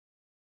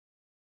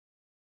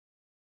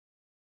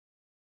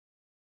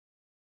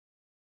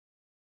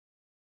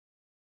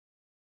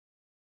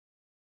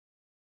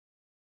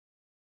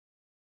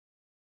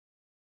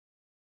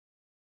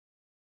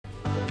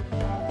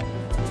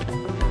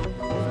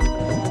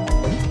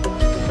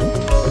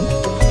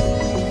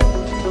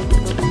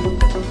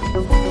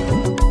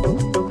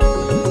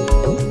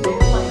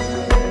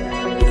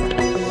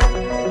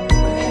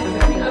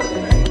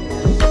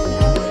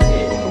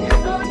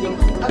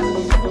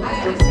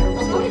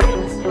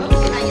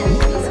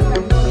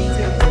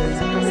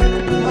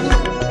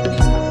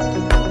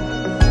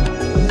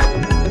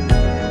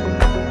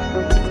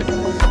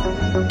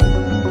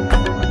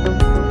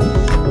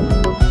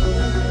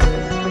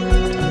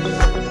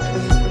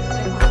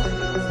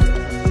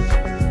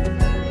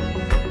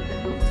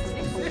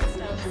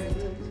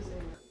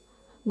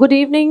Good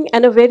evening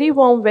and a very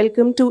warm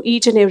welcome to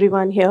each and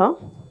everyone here.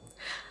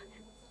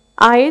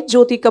 I,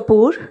 Jyoti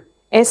Kapoor,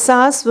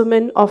 SAS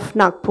Women of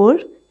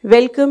Nagpur,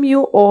 welcome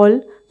you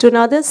all to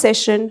another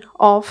session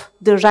of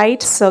The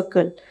Right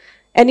Circle,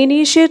 an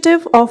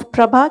initiative of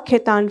Prabha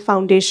Khetan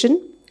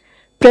Foundation,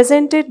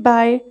 presented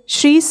by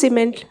Shree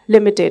Cement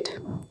Limited.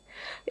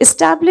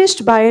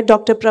 Established by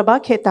Dr.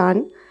 Prabha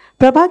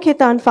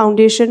Khetan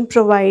Foundation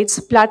provides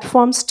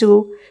platforms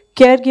to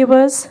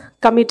caregivers,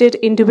 committed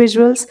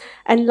individuals,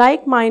 and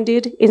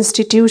like-minded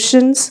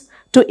institutions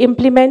to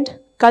implement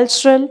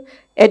cultural,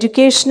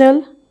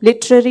 educational,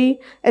 literary,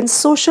 and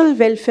social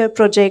welfare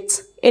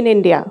projects in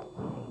India.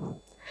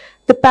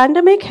 The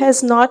pandemic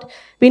has not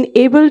been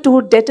able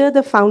to deter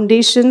the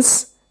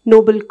foundation's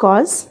noble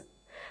cause.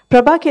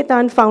 Prabha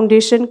Khetan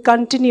Foundation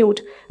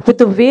continued with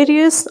the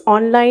various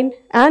online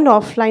and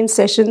offline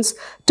sessions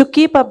to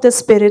keep up the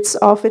spirits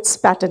of its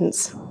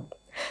patrons.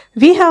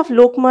 We have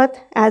Lokmat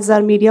as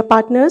our media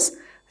partners,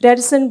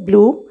 Radisson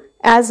Blu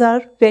as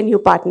our venue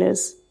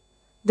partners.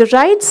 The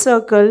Right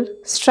Circle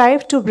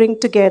strive to bring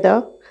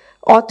together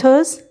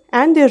authors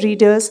and their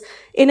readers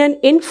in an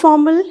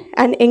informal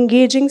and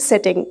engaging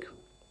setting.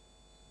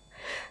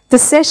 The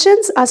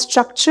sessions are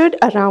structured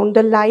around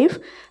the life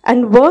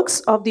and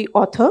works of the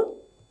author,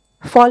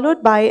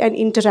 followed by an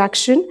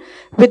interaction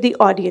with the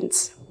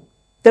audience.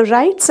 The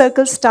Right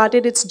Circle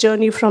started its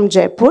journey from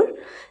Jaipur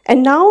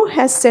and now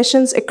has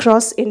sessions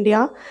across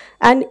India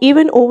and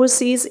even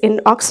overseas in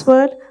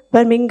Oxford,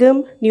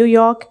 Birmingham, New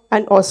York,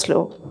 and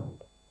Oslo.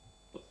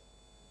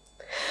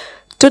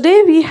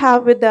 Today we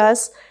have with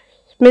us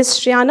Ms.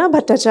 Shrayana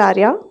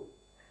Bhattacharya,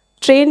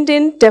 trained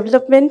in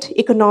development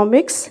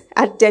economics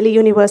at Delhi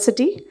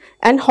University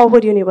and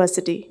Howard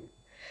University.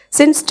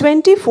 Since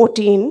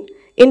 2014,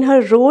 in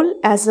her role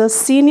as a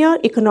senior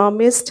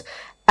economist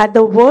at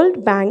the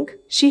World Bank,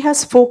 she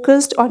has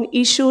focused on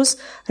issues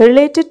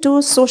related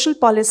to social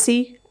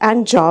policy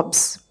and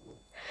jobs.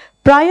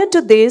 Prior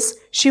to this,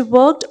 she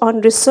worked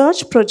on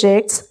research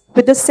projects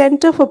with the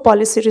Center for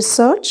Policy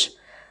Research,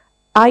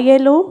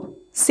 ILO,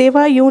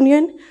 Seva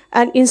Union,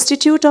 and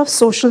Institute of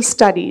Social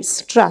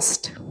Studies,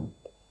 Trust.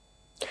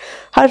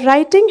 Her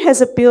writing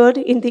has appeared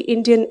in the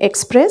Indian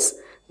Express,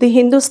 the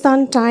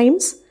Hindustan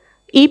Times,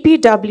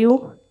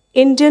 EPW,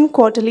 Indian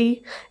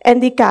Quarterly,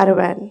 and the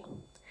Caravan.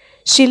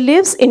 She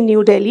lives in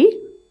New Delhi.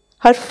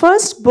 Her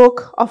first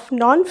book of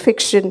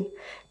non-fiction,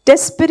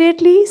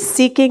 Desperately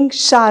Seeking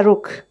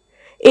Shahrukh,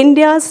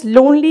 India's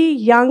Lonely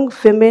Young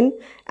Women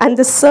and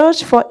the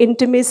Search for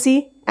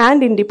Intimacy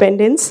and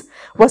Independence,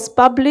 was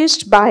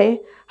published by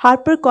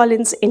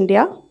HarperCollins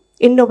India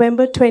in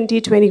November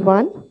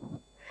 2021.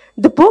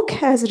 The book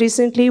has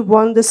recently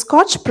won the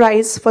Scotch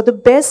Prize for the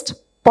Best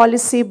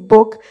Policy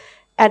Book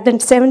at the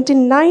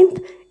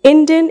 79th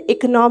Indian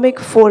Economic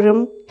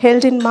Forum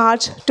held in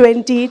March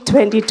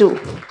 2022.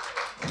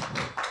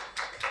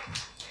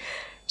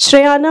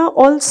 Shrayana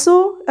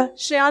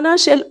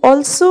shall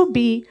also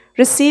be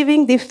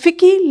receiving the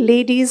FICCI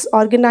Ladies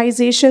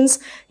Organization's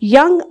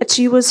Young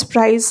Achievers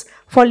Prize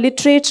for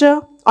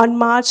Literature on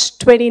March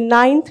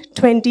 29th,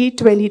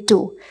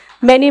 2022.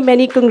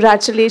 Many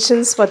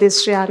congratulations for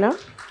this, Shrayana.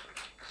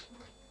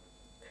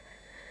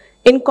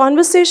 In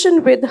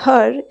conversation with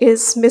her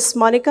is Ms.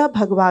 Monica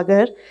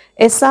Bhagwagar,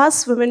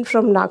 SAS Women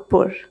from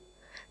Nagpur.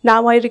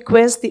 Now I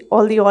request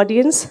all the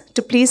audience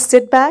to please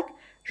sit back,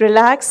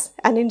 relax,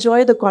 and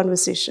enjoy the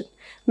conversation.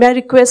 May I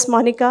request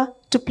Monica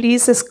to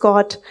please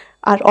escort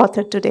our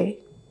author today.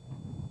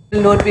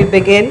 Note we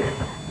begin.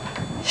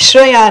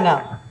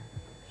 Shrayana.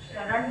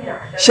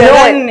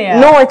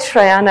 Sharanya. No, it's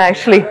Shrayana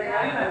actually.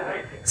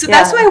 So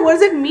that's why, what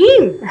does it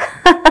mean?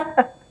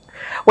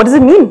 What does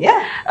it mean?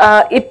 Yeah.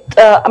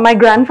 My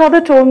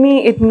grandfather told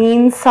me it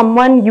means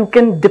someone you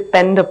can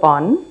depend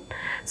upon.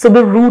 So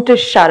the root is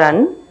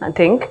Sharan, I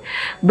think.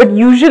 But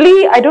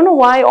usually, I don't know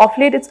why, off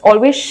late it's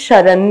always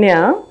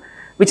Sharanya,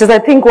 which is I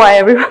think why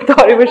everyone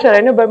thought it was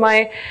Sharanya. But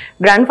my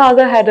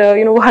grandfather had a,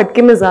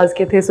 hatke mizaj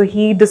ke the, so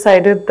he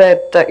decided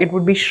that it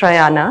would be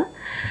Shrayana.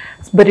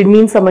 But it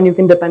means someone you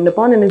can depend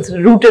upon and it's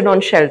rooted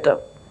on shelter.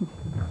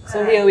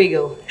 So here we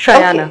go.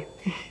 Shrayana. Okay.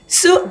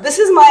 So this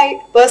is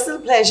my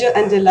personal pleasure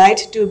and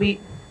delight to be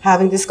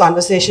having this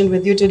conversation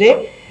with you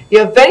today.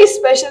 You're very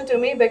special to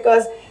me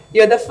because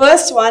you're the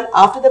first one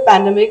after the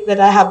pandemic that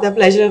I have the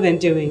pleasure of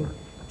interviewing.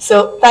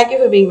 So thank you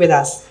for being with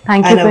us.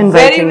 Thank you for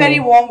inviting me. And a very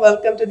warm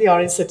welcome to the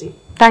Orange City.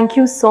 Thank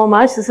you so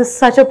much. This is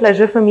such a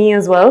pleasure for me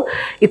as well.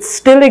 It's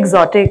still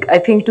exotic, I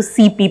think, to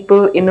see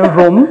people in a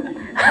room.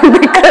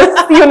 Because,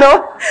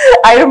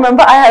 I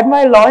remember I had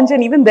my launch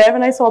and even there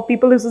when I saw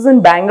people, this was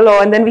in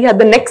Bangalore and then we had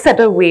the next set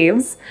of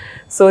waves.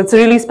 So it's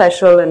really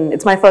special and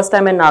it's my first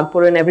time in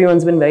Nagpur and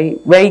everyone's been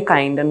very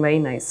kind and very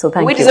nice. So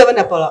thank you. We deserve an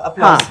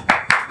applause.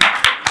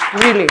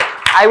 Really.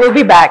 I will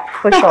be back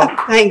for sure.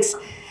 Thanks.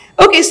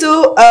 Okay,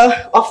 so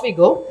off we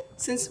go.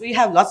 Since we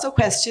have lots of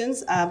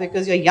questions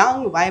because you're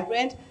young,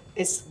 vibrant,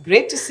 it's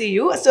great to see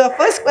you. So our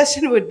first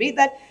question would be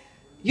that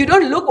you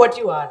don't look what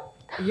you are.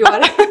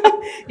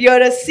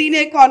 You're a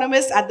senior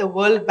economist at the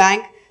World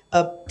Bank,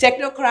 a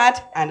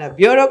technocrat and a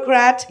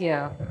bureaucrat.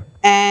 Yeah.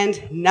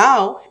 and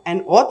now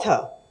an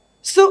author.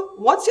 So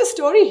what's your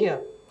story here?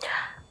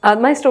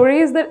 My story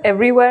is that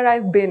everywhere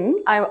I've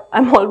been,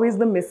 I'm always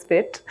the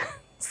misfit.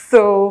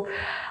 So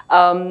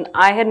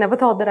I had never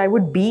thought that I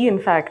would be, in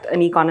fact,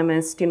 an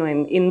economist,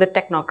 in the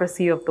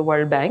technocracy of the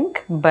World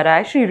Bank. But I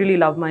actually really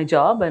love my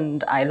job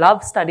and I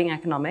love studying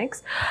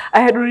economics.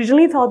 I had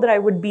originally thought that I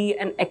would be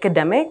an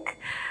academic,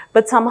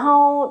 but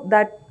somehow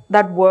that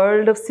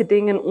world of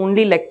sitting and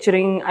only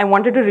lecturing, I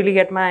wanted to really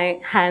get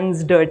my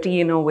hands dirty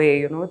in a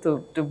way,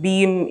 to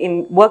be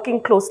in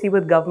working closely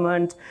with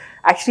government,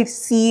 actually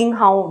seeing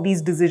how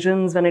these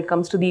decisions when it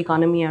comes to the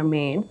economy are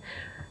made.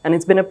 And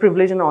it's been a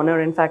privilege and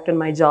honor, in fact, in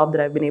my job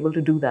that I've been able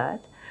to do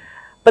that.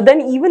 But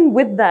then even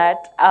with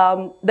that,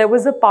 there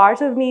was a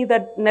part of me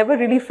that never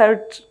really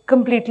felt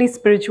completely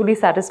spiritually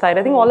satisfied.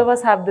 I think all of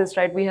us have this,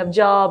 right? We have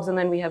jobs and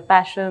then we have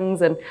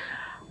passions. And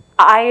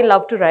I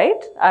love to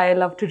write. I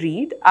love to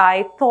read.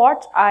 I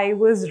thought I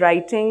was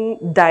writing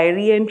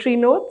diary entry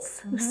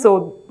notes.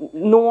 So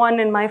no one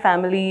in my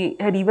family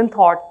had even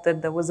thought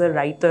that there was a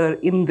writer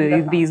in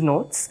these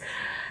notes.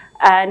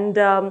 And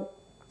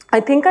I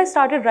think I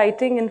started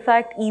writing, in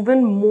fact,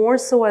 even more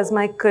so as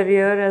my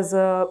career as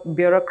a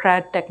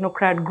bureaucrat,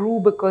 technocrat grew,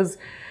 because,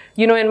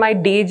 in my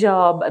day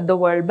job at the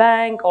World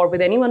Bank or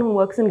with anyone who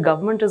works in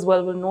government as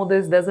well will know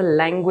this, there's a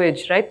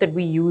language, right, that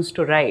we use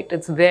to write.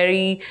 It's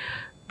very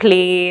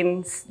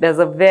plain. There's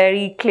a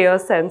very clear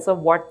sense of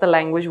what the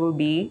language will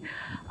be.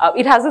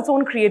 It has its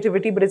own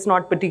creativity, but it's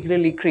not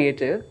particularly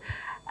creative.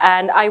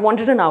 And I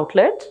wanted an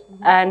outlet,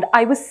 and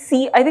I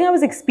think I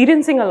was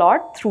experiencing a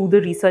lot through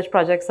the research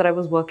projects that I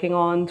was working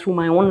on, through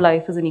my own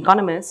life as an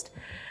economist.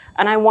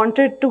 And I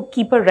wanted to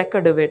keep a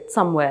record of it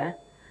somewhere.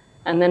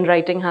 And then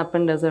writing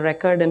happened as a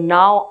record. And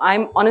now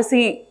I'm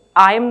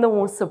the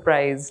most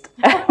surprised,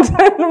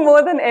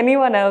 more than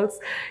anyone else.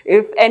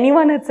 If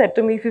anyone had said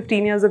to me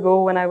 15 years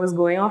ago when I was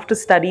going off to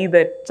study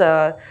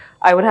that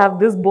I would have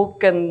this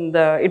book and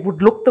it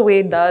would look the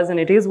way it does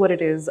and it is what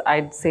it is,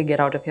 I'd say get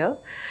out of here.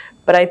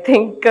 But I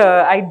think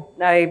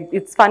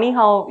it's funny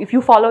how if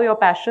you follow your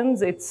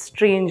passions, it's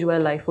strange where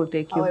life will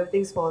take you. How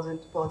everything falls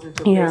into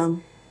place.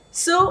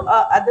 So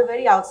at the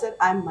very outset,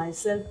 I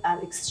myself am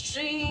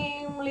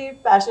extremely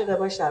passionate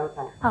about Shah Rukh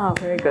Khan. Ah,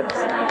 very good.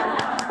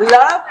 A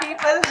lot of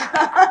people.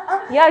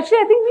 Yeah, actually,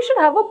 I think we should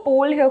have a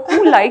poll here.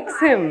 Who likes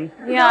him?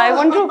 Yeah, I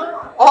want to.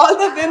 All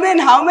the women.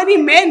 How many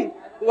men?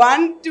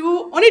 1,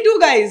 2, only 2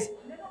 guys.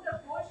 The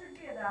poll should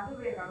be the other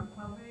way around.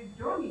 How many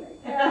don't like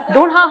him?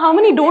 How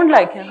many don't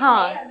like him?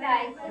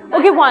 Huh?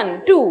 Okay,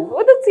 1, 2.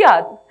 Oh,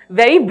 that's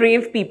very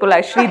brave people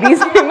actually. These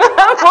women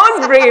are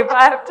most brave,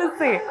 I have to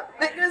say.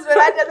 Because when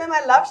I tell them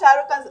I love Shah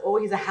Rukh Khan, oh,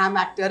 he's a ham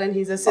actor and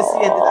he's a sissy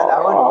and this and that.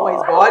 Oh no,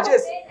 he's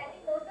gorgeous. I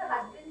think most of the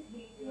husbands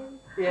hate him.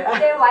 Yeah.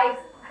 Their wives,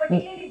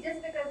 particularly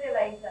just because they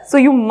like them. So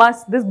you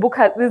must.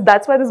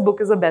 That's why this book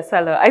is a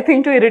bestseller. I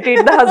think to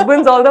irritate the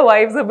husbands, all the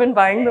wives have been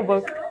buying the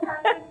book.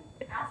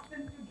 Ask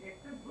them to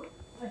get the book.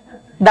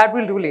 That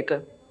we'll do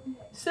later.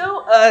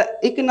 So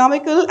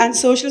economical and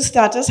social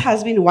status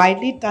has been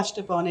widely touched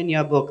upon in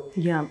your book.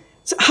 Yeah.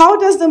 So how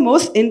does the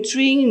most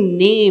intriguing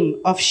name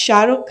of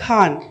Shah Rukh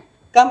Khan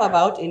come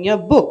about in your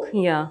book?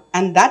 Yeah.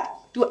 And that,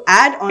 to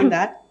add on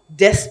that,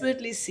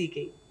 desperately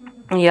seeking.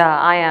 Yeah,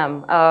 I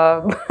am.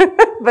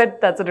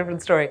 But that's a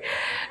different story.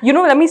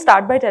 Let me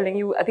start by telling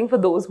you, I think for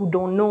those who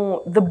don't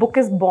know, the book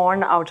is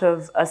born out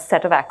of a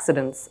set of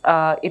accidents.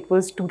 It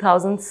was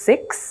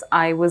 2006.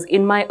 I was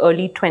in my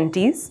early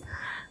 20s.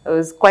 I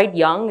was quite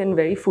young and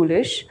very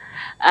foolish.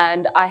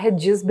 And I had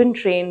just been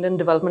trained in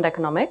development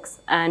economics.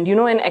 And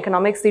in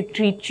economics, they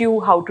teach you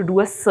how to do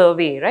a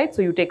survey, right?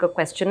 So you take a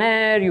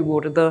questionnaire, you go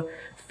to the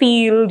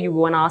field, you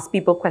go and ask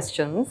people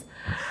questions.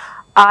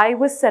 I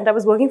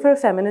was working for a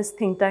feminist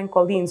think tank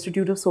called the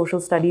Institute of Social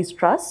Studies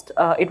Trust.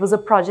 It was a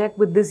project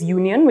with this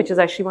union, which is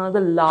actually one of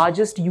the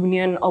largest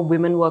union of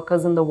women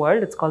workers in the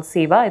world. It's called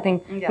SEVA. I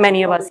think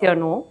many of us here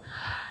know.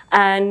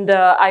 And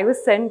I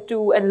was sent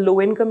to a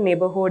low-income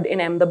neighborhood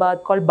in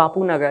Ahmedabad called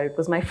Bapu Nagar. It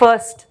was my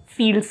first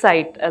field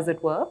site, as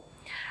it were.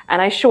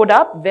 And I showed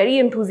up very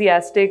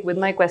enthusiastic with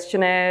my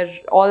questionnaire,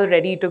 all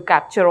ready to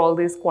capture all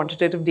this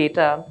quantitative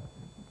data.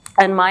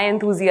 And my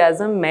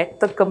enthusiasm met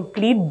the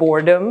complete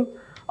boredom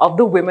of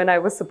the women I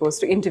was supposed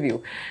to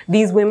interview.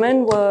 These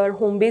women were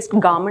home-based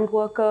garment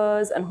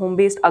workers and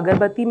home-based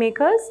agarbatti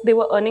makers. They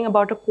were earning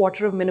about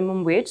 $25 of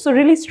minimum wage, so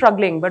really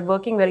struggling, but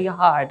working very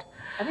hard.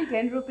 I think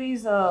 10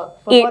 rupees per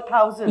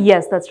 1,000.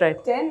 Yes, that's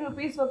right. 10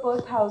 rupees per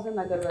 1,000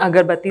 agarbattis.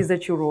 Agarbattis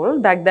that you roll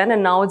back then,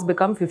 and now it's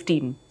become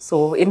 15.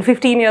 So in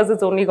 15 years,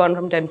 it's only gone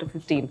from 10 to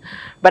 15.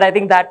 But I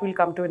think that we'll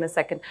come to in a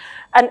second.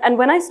 And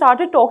when I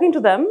started talking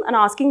to them and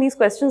asking these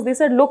questions, they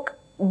said, look,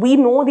 we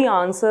know the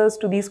answers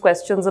to these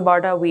questions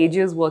about our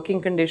wages, working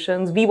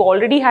conditions. We've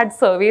already had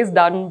surveys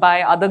done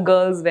by other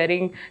girls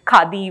wearing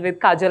khadi with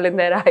kajal in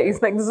their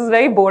eyes. Like, this is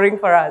very boring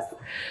for us.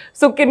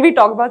 So can we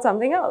talk about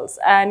something else?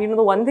 And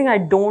the one thing I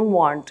don't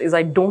want is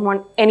I don't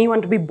want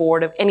anyone to be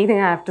bored of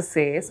anything I have to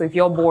say. So if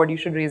you're bored, you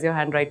should raise your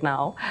hand right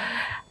now.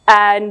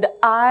 And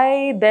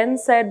I then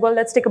said, well,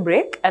 let's take a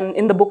break. And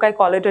in the book, I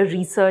call it a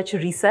research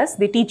recess.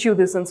 They teach you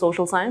this in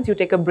social science. You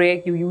take a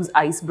break, you use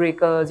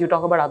icebreakers, you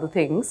talk about other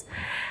things.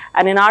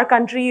 And in our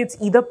country, it's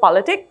either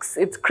politics,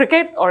 it's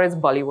cricket, or it's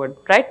Bollywood,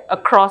 right?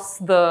 Across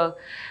the,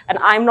 and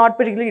I'm not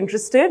particularly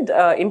interested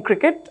in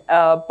cricket.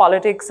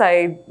 Politics,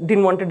 I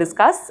didn't want to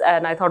discuss.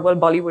 And I thought, well,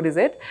 Bollywood is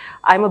it.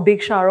 I'm a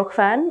big Shah Rukh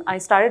fan. I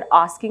started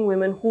asking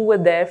women who were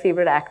their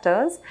favorite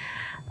actors.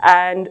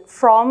 And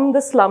from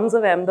the slums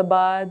of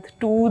Ahmedabad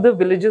to the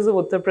villages of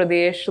Uttar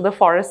Pradesh to the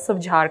forests of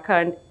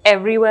Jharkhand,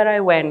 everywhere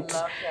I went,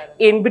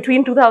 in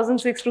between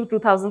 2006 to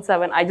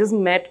 2007, I just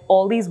met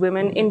all these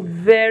women in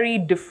very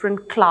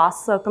different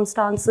class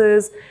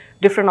circumstances,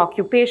 different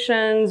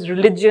occupations,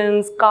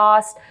 religions,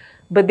 caste,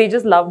 but they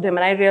just loved him.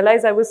 And I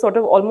realized I was sort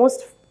of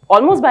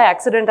almost by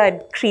accident,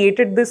 I'd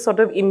created this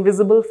sort of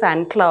invisible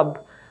fan club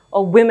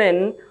of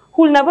women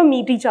who'll never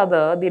meet each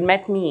other. They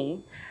met me.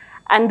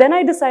 And then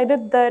I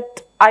decided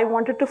that I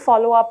wanted to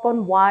follow up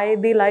on why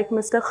they like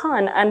Mr.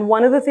 Khan. And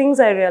one of the things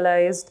I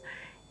realized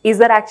is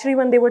that actually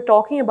when they were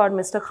talking about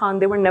Mr. Khan,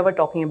 they were never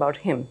talking about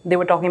him. They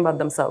were talking about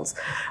themselves.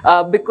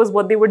 Because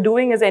what they were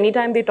doing is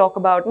anytime they talk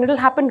about, and it'll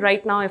happen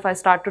right now if I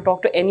start to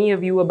talk to any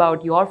of you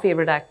about your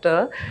favorite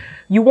actor,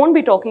 you won't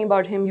be talking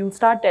about him. You'll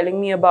start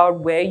telling me about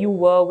where you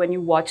were when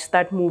you watched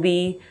that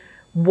movie,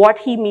 what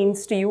he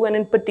means to you, and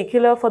in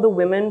particular for the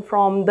women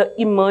from the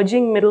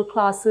emerging middle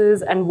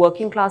classes and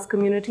working class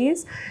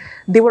communities,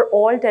 they were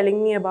all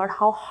telling me about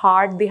how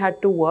hard they had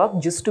to work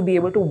just to be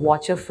able to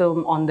watch a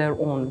film on their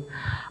own.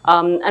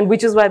 And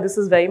which is why this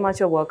is very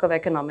much a work of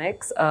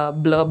economics,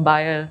 blurb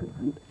by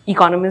an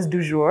economist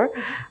du jour,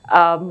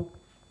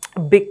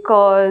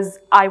 because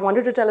I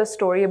wanted to tell a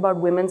story about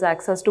women's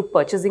access to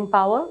purchasing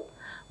power,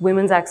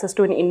 women's access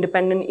to an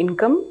independent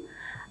income.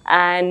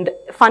 And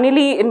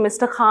funnily, in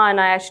Mr. Khan,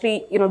 I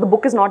actually, the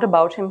book is not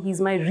about him. He's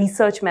my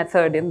research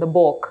method in the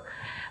book.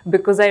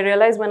 Because I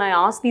realized when I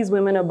asked these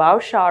women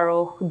about Shah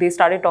Rukh, they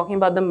started talking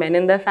about the men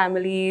in their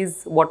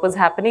families, what was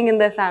happening in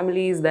their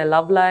families, their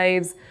love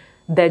lives,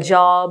 their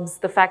jobs,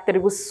 the fact that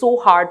it was so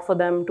hard for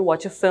them to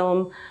watch a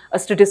film. A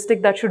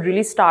statistic that should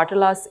really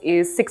startle us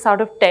is 6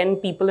 out of 10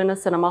 people in a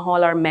cinema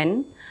hall are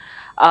men.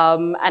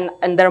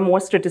 And there are more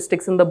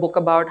statistics in the book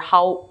about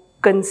how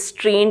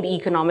constrained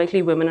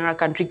economically women in our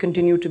country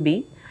continue to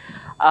be.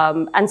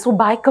 And so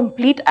by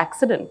complete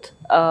accident,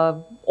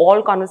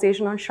 all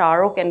conversation on Shah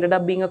Rukh ended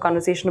up being a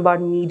conversation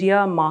about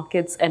media,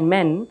 markets, and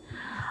men.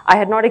 I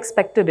had not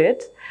expected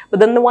it.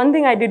 But then the one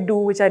thing I did do,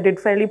 which I did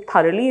fairly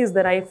thoroughly, is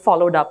that I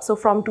followed up. So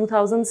from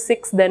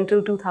 2006 then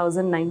till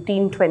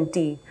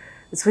 2019-20,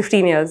 it's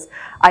 15 years,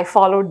 I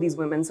followed these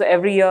women. So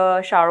every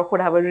year, Shah Rukh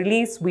would have a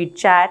release, we'd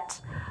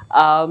chat,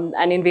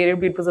 and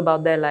invariably it was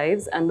about their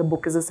lives. And the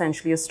book is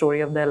essentially a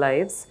story of their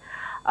lives.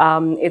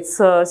 It's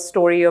a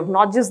story of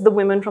not just the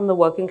women from the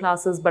working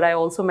classes, but I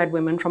also met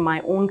women from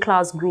my own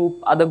class group,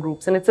 other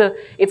groups. And it's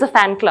a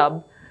fan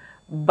club,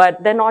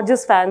 but they're not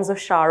just fans of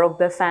Shah Rukh,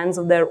 they're fans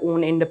of their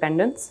own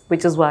independence,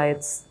 which is why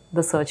it's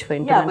the search for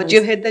independence. Yeah, but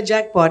you've hit the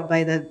jackpot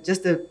by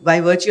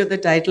by virtue of the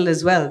title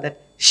as well,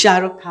 that Shah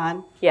Rukh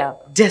Khan,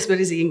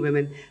 desperately seeking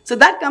women. So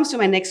that comes to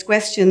my next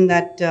question,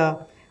 that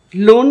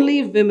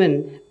lonely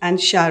women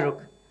and Shah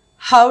Rukh.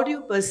 How do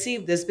you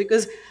perceive this?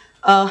 Because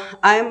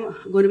I'm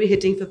going to be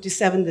hitting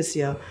 57 this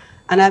year,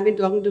 and I've been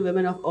talking to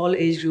women of all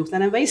age groups,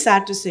 and I'm very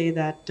sad to say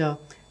that a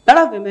lot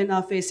of women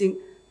are facing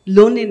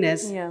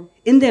loneliness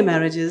in their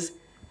marriages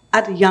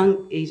at a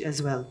young age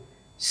as well.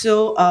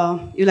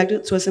 So you'd like to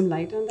throw some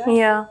light on that?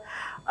 Yeah.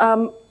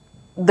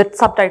 The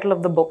subtitle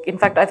of the book, in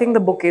fact, I think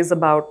the book is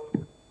about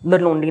the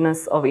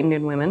loneliness of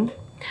Indian women.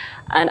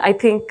 And I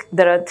think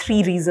there are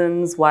 3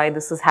 reasons why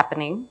this is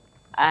happening.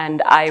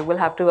 And I will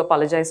have to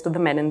apologize to the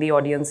men in the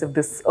audience if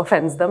this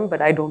offends them,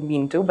 but I don't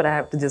mean to, but I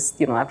have to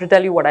just, I have to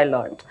tell you what I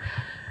learned.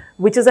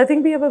 Which is, I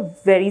think we have a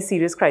very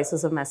serious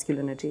crisis of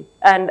masculinity.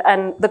 And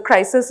the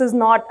crisis is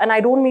not, and I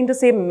don't mean to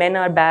say men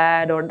are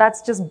bad, or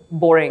that's just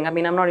boring. I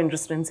mean, I'm not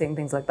interested in saying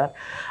things like that.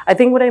 I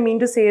think what I mean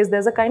to say is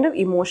there's a kind of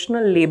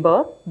emotional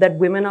labor that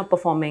women are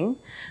performing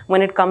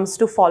when it comes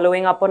to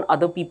following up on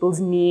other people's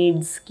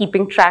needs,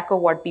 keeping track of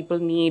what people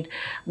need.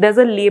 There's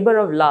a labor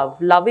of love.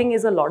 Loving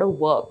is a lot of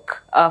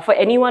work. For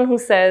anyone who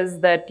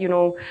says that,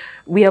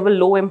 we have a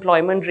low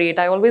employment rate,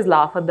 I always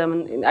laugh at them.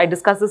 And I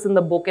discuss this in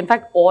the book. In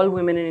fact, all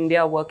women in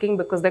India are working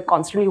because they're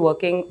constantly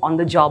working on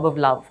the job of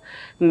love.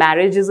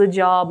 Marriage is a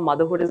job,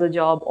 motherhood is a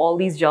job. All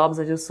these jobs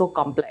are just so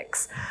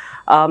complex.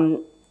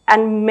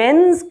 And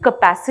men's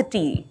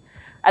capacity,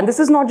 and this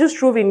is not just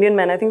true of Indian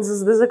men, I think this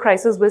is a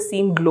crisis we're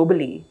seeing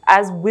globally.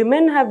 As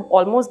women have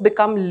almost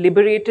become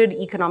liberated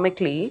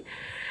economically,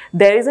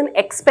 there is an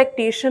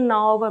expectation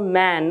now of a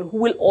man who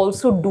will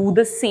also do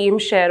the same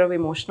share of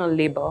emotional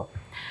labor.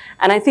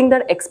 And I think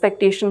that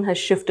expectation has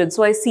shifted.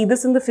 So I see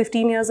this in the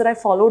 15 years that I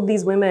followed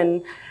these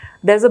women.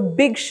 There's a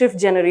big shift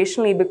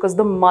generationally because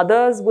the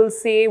mothers will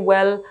say,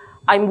 well,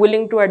 I'm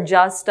willing to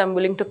adjust, I'm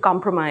willing to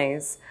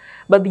compromise.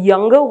 But the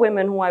younger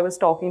women who I was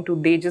talking to,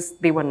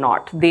 they were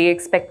not. They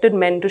expected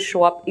men to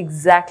show up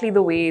exactly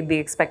the way they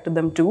expected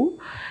them to.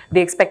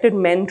 They expected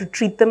men to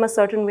treat them a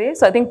certain way.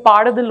 So I think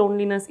part of the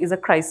loneliness is a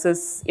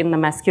crisis in the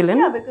masculine.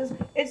 Yeah, because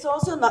it's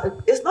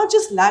not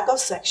just lack of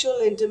sexual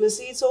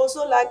intimacy, it's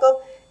also lack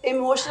of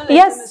emotional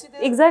intimacy.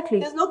 Exactly.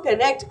 There's no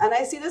connect. And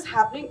I see this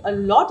happening a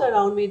lot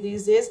around me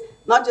these days,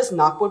 not just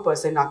Nagpur per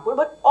se, Nagpur,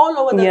 but all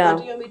over the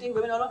country. You're meeting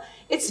women all over.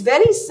 It's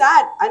very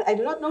sad. And I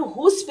do not know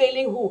who's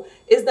failing who.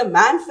 Is the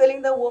man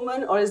failing the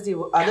woman, or is the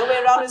other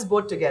way around? Is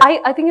both together?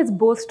 I think it's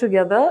both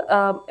together.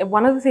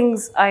 One of the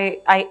things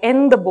I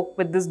end the book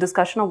with this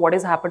discussion of what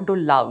has happened to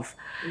love.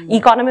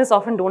 Economists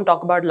often don't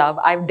talk about love.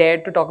 I've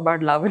dared to talk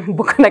about love in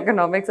book on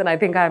economics, and I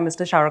think I have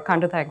Mr. Shah Rukh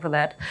Khan to thank for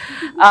that.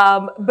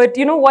 But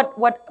you know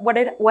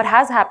what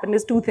has happened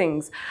is two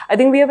things. I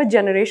think we have a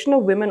generation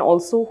of women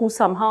also who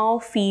somehow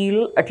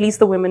feel, at least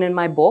the women in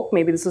my book,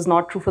 maybe this is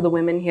not true for the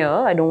women here,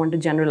 I don't want to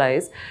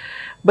generalize,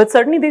 but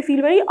certainly they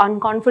feel very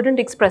unconfident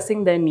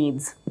expressing their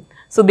needs.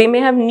 So they may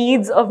have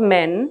needs of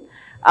men,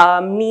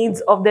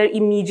 needs of their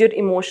immediate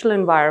emotional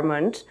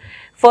environment.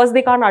 First,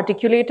 they can't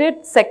articulate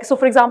it. So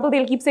for example,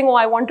 they'll keep saying, oh,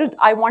 I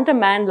want a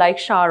man like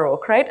Shah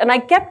Rukh, right? And I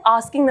kept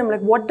asking them,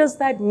 like, what does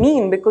that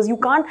mean? Because you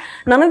can't,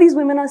 none of these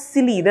women are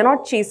silly. They're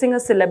not chasing a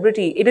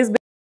celebrity. It is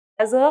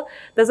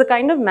there's a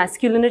kind of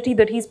masculinity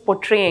that he's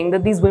portraying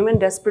that these women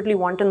desperately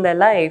want in their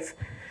life.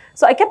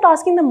 So I kept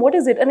asking them, what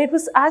is it? And it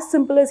was as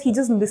simple as he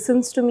just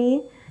listens to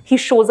me. He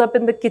shows up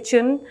in the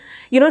kitchen.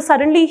 You know,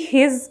 suddenly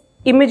his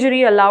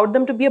imagery allowed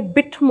them to be a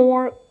bit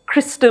more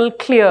crystal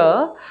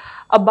clear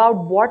about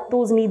what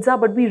those needs are.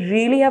 But we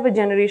really have a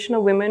generation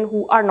of women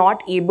who are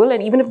not able,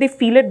 and even if they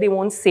feel it, they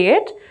won't say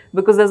it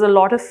because there's a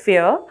lot of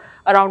fear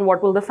around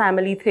what will the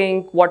family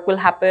think, what will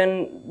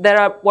happen. There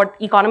are what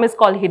economists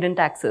call hidden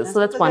taxes. So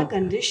that's one. We are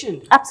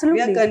conditioned.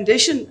 Absolutely. We are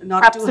conditioned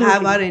not to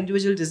have our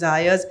individual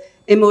desires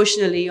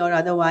emotionally or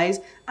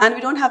otherwise. And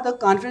we don't have the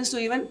confidence to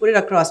even put it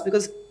across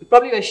because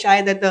probably we're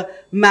shy that the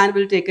man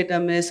will take it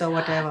amiss or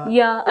whatever.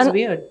 Yeah. It's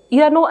weird.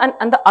 Yeah, no.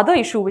 And the other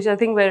issue, which I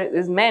think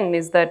is men,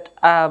 is that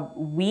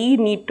we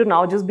need to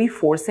now just be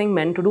forcing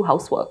men to do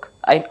housework.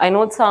 I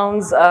know it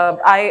sounds,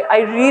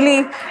 I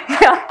really,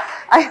 yeah,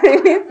 I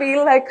really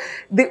feel like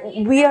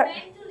we are...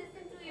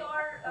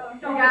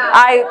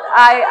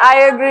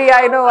 I agree.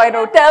 I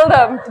know. Tell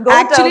them.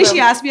 Actually, she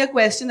asked me a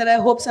question that I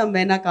hope some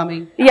men are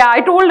coming. Yeah,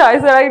 I told her. I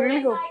said, I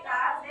really hope.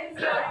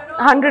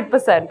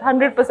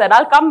 100%.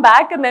 I'll come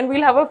back and then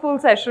we'll have a full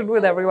session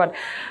with everyone.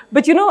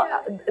 But you know,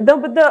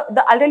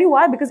 I'll tell you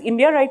why. Because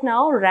India right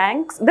now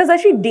ranks, there's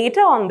actually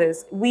data on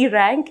this. We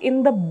rank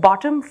in the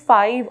bottom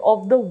 5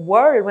 of the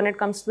world when it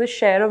comes to the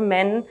share of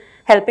men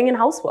helping in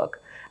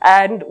housework.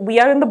 And we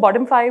are in the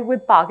bottom 5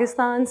 with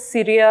Pakistan,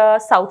 Syria,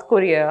 South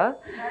Korea.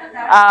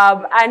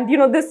 And you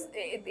know,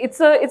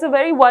 it's a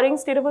very worrying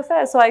state of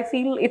affairs. So I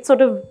feel it's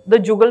sort of the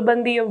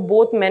jugalbandi of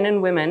both men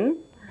and women.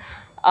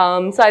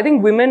 So I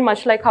think women,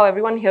 much like how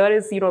everyone here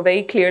is, you know,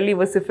 very clearly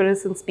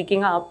vociferous and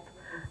speaking up,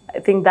 I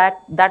think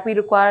that we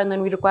require, and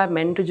then we require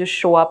men to just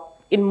show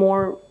up in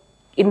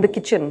the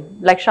kitchen,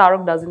 like Shah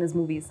Rukh does in his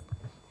movies.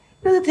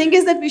 No, the thing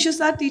is that we should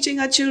start teaching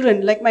our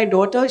children. Like my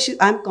daughter,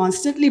 I'm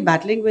constantly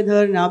battling with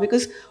her now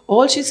because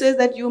all she says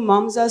that you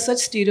moms are such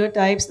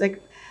stereotypes.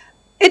 Like,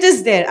 it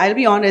is there, I'll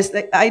be honest.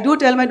 Like, I do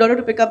tell my daughter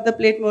to pick up the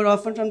plate more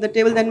often from the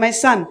table than my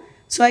son.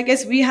 So I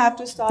guess we have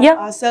to start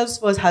ourselves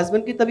first.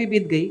 Husband ki tabhi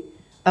beet gayi.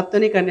 Ab to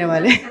nahi karne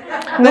wale.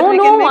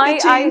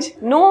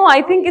 No,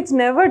 I think it's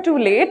never too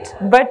late,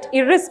 but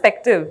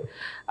irrespective.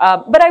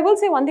 But I will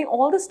say one thing,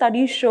 all the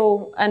studies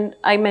show, and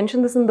I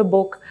mentioned this in the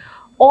book,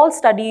 all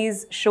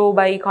studies show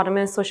by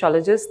economists,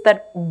 sociologists,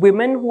 that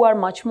women who are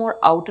much more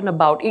out and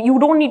about, you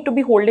don't need to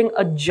be holding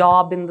a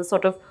job in the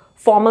sort of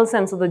formal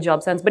sense of the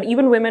job sense, but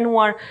even women who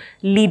are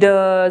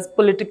leaders,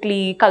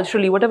 politically,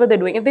 culturally, whatever they're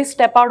doing, if they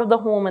step out of the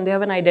home and they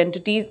have an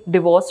identity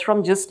divorced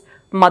from just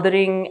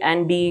mothering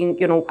and being,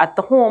 you know, at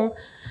the home,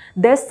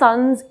 their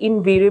sons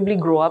invariably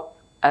grow up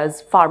as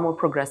far more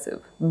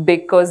progressive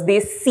because they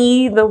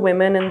see the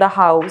women in the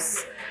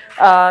house.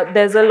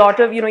 There's a lot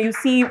of, you know, you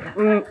see,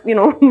 you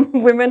know,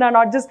 women are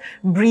not just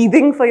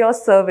breathing for your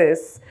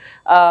service.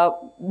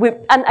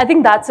 And I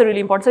think that's a really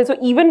important side. So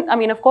even, I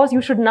mean, of course,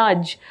 you should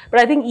nudge, but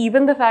I think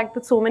even the fact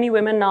that so many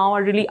women now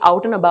are really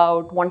out and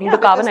about wanting to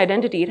carve an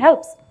identity, it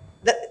helps.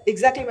 That's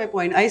exactly my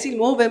point. I see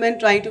more women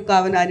trying to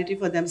carve an identity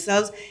for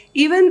themselves,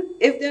 even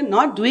if they're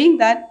not doing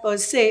that per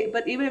se,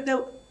 but even if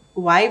they're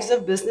wives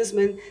of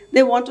businessmen,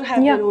 they want to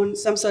have their own,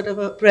 some sort of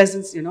a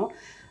presence, you know.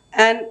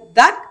 And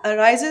that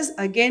arises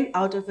again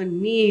out of a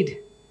need,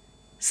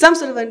 some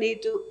sort of a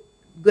need to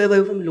go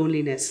away from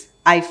loneliness.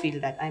 I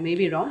feel that. I may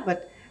be wrong,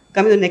 but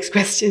coming to the next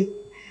question.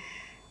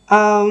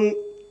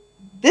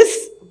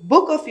 This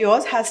book of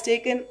yours has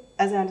taken,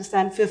 as I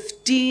understand,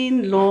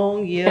 15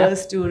 long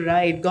years to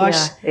write.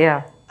 Gosh.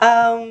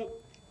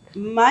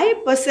 My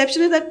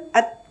perception is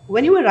that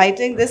when you were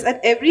writing this, at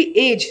every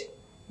age,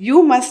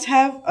 you must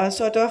have a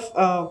sort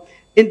of,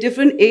 in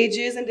different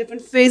ages and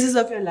different phases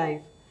of your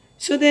life.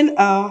 So then,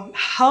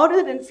 how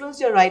did it influence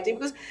your writing?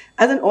 Because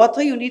as an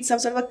author, you need some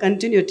sort of a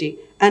continuity.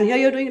 And here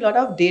you're doing a lot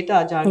of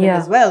data jargon Yeah.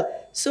 as well.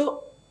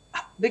 So,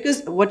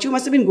 because what you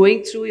must have been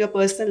going through your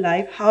personal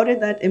life, how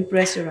did that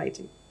impress your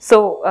writing? So,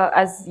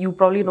 as you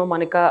probably know,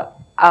 Monica,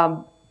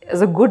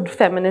 as a good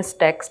feminist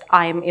text,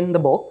 I am in the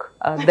book.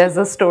 There's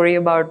a story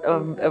about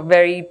a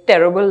very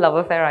terrible love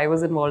affair I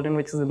was involved in,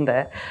 which is in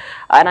there.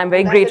 And I'm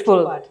very That's a grateful.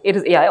 two-part. It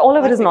is, yeah, all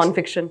of it is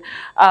Non-fiction.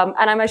 non-fiction.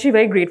 And I'm actually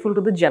very grateful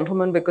to the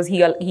gentleman because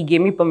he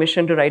gave me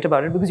permission to write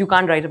about it, because you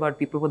can't write about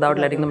people without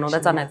letting them know.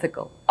 That's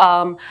unethical.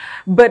 And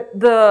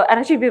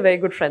actually we're very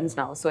good friends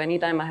now. So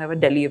anytime I have a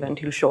Delhi event,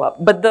 he'll show up.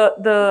 But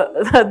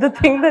the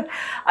thing that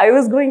I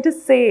was going to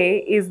say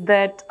is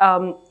that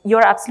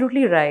you're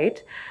absolutely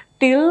right.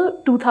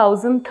 Till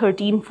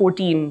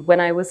 2013-14, when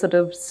I was sort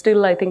of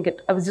still, I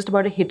was just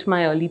about to hit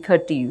my early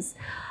 30s,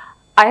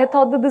 I had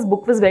thought that this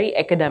book was very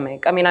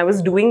academic. I mean, I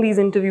was doing these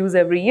interviews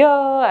every year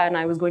and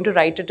I was going to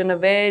write it in a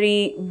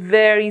very,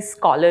 very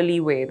scholarly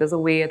way. There's a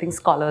way I think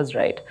scholars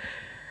write.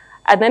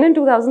 And then in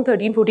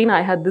 2013-14,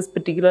 I had this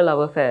particular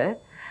love affair.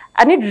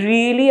 And it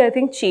really, I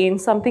think,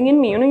 changed something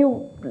in me. You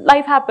know,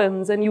 life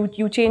happens and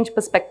you change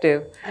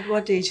perspective. At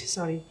what age?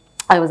 Sorry.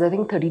 I was, I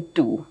think,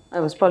 32. I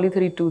was probably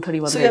 32,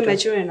 31. So you're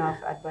mature enough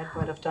at that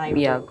point of time.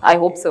 Yeah, I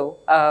hope so.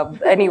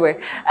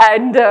 Anyway,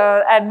 and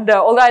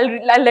although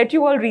I'll let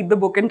you all read the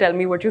book and tell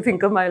me what you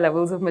think of my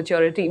levels of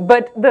maturity.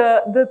 But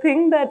the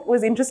thing that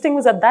was interesting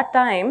was at that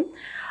time,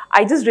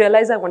 I just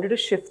realized I wanted to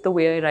shift the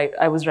way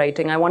I was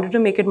writing. I wanted to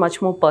make it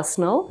much more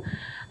personal.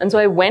 And so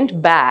I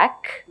went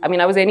back. I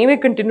mean, I was anyway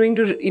continuing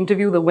to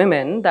interview the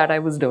women that I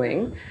was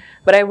doing.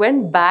 But I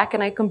went back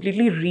and I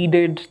completely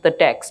redid the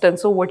text. And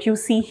so what you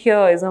see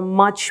here is a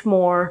much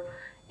more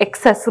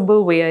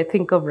accessible way, I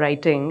think, of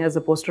writing, as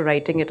opposed to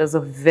writing it as a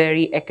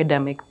very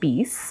academic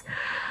piece.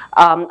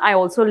 I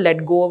also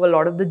let go of a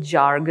lot of the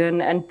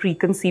jargon and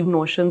preconceived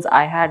notions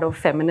I had of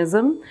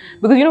feminism.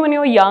 Because, you know, when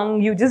you're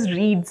young, you just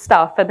read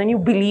stuff and then you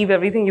believe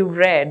everything you've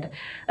read.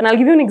 And I'll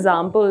give you an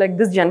example, like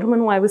this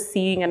gentleman who I was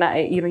seeing, and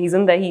he's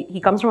in there, he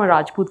comes from a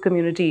Rajput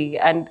community,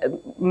 and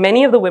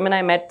many of the women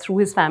I met through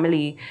his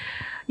family,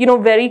 you know,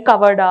 very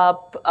covered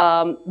up,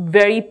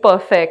 very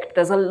perfect.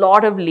 There's a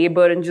lot of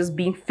labor in just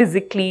being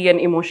physically and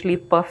emotionally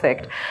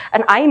perfect.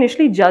 And I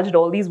initially judged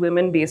all these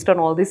women based on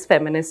all this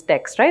feminist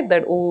text, right?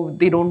 That, oh,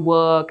 they don't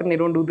work and they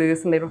don't do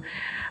this and they don't.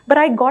 But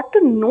I got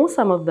to know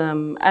some of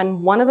them.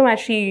 And one of them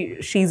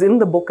actually, she's in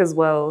the book as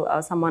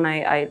well, someone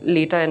I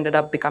later ended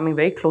up becoming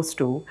very close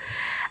to.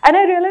 And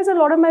I realized a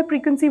lot of my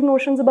preconceived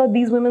notions about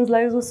these women's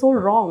lives were so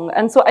wrong.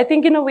 And so I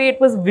think in a way it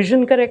was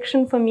vision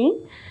correction for me.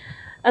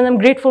 And I'm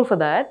grateful for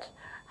that.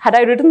 Had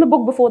I written the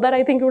book before that,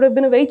 I think it would have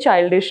been a very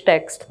childish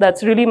text.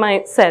 That's really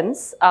my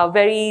sense.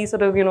 Very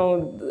sort of, you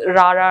know,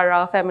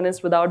 rah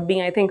feminist without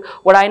being, I think,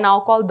 what I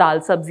now call dal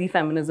sabzi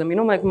feminism, you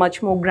know, like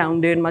much more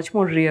grounded, much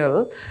more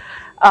real.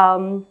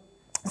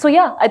 So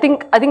yeah, I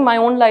think my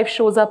own life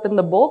shows up in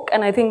the book,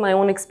 and I think my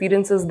own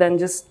experiences then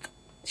just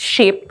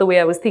shaped the way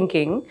I was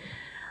thinking.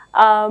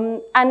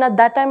 And at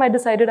that time, I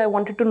decided I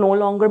wanted to no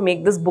longer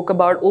make this book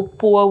about, oh,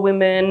 poor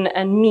women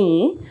and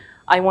me.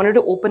 I wanted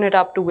to open it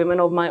up to women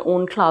of my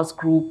own class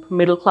group,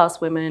 middle-class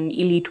women,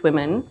 elite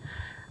women.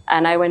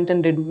 And I went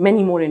and did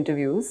many more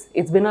interviews.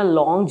 It's been a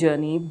long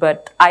journey,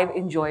 but I've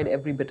enjoyed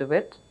every bit of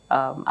it.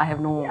 I have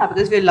no... Yeah,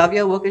 because we love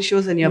your work, it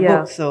shows in your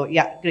book. So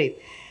yeah,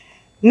 great.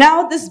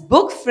 Now this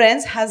book,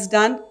 friends, has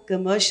done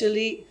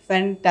commercially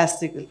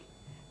fantastically.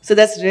 So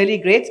that's really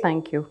great.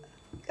 Thank you.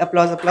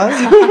 Applause, applause.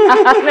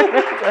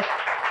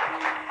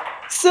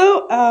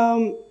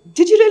 So,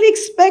 did you really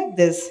expect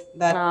this,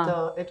 that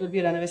it would be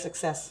a runaway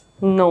success?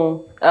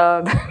 No,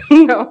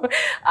 no.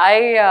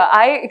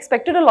 I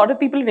expected a lot of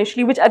people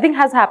initially, which I think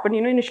has happened.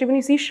 You know, initially when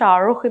you see Shah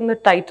Rukh in the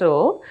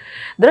title,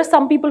 there are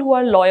some people who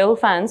are loyal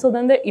fans, so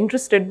then they're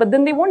interested, but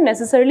then they won't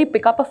necessarily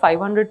pick up a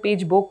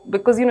 500-page book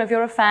because, you know, if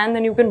you're a fan,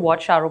 then you can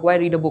watch Shah Rukh. Why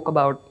read a book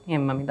about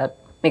him? I mean, that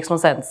makes no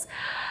sense.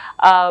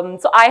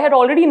 So I had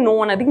already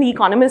known, I think The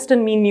Economist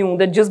and me knew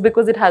that just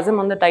because it has him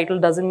on the title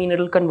doesn't mean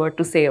it'll convert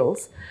to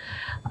sales.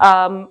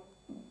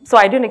 So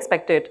I didn't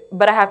expect it.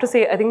 But I have to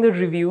say, I think the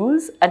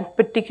reviews, and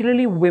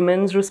particularly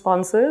women's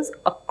responses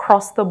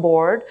across the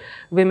board,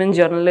 women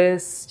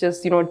journalists,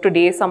 just, you know,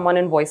 today someone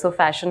in Voice of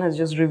Fashion has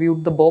just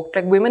reviewed the book,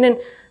 like women in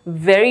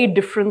very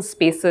different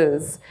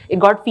spaces. It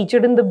got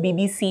featured in the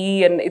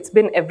BBC and it's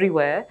been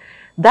everywhere.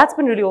 That's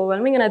been really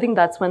overwhelming, and I think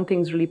that's when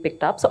things really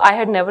picked up. So I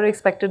had never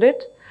expected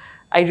it.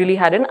 I really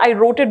hadn't. I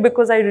wrote it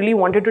because I really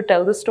wanted to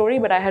tell the story,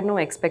 but I had no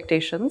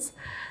expectations.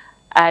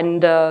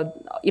 And,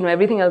 you know,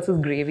 everything else is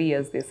gravy,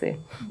 as they say.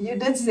 You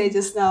did say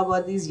just now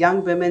about these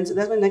young women. So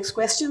that's my next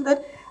question,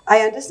 that I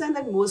understand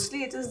that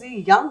mostly it is the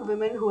young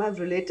women who have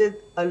related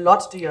a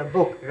lot to your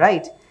book,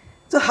 right?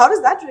 So how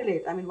does that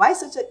relate? I mean, why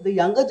the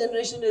younger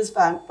generation is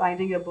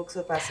finding your book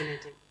so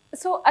fascinating?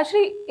 So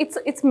actually,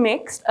 it's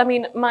mixed. I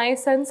mean, my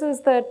sense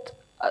is that,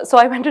 so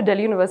I went to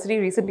Delhi University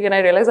recently and I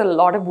realized a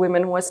lot of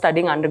women who are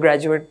studying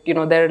undergraduate, you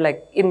know, they're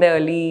like in their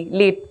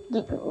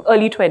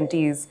early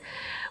 20s.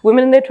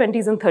 Women in their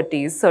 20s and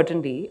 30s,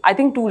 certainly. I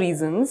think two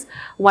reasons.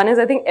 One is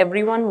I think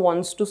everyone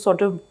wants to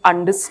sort of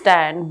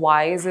understand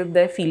why is it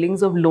their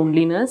feelings of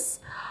loneliness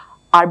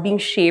are being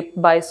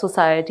shaped by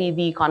society,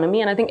 the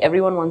economy, and I think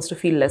everyone wants to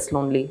feel less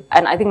lonely.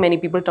 And I think many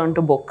people turn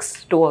to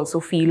books to also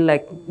feel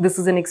like this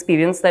is an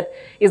experience that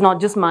is not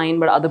just mine,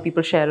 but other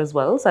people share as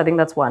well. So I think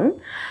that's one.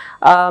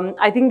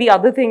 I think the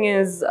other thing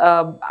is,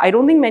 I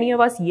don't think many of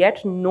us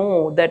yet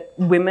know that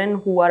women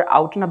who are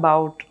out and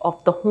about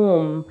of the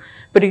home,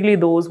 particularly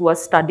those who are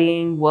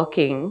studying,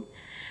 working,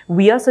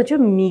 we are such a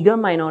meager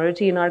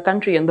minority in our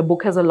country, and the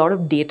book has a lot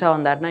of data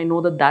on that. And I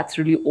know that that's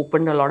really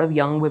opened a lot of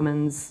young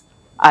women's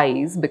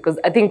eyes, because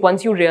I think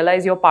once you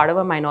realize you're part of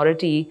a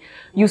minority,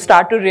 you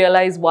start to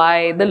realize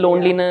why the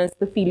loneliness,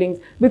 the feelings,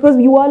 because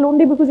you are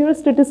lonely because you're a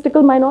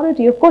statistical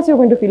minority. Of course you're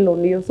going to feel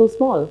lonely, you're so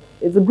small,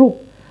 it's a group.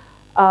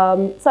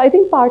 So I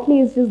think partly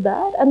it's just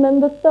that. And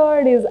then the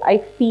third is I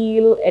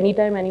feel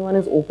anytime anyone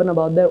is open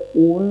about their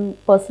own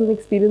personal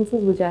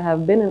experiences, which I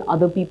have been, and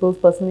other people's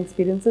personal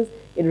experiences,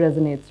 it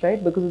resonates,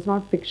 right? Because it's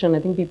not fiction. I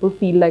think people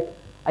feel like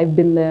I've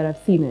been there,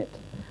 I've seen it.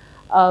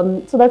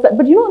 So that's that.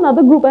 But you know,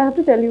 another group, I have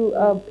to tell you,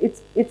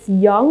 it's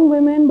young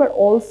women, but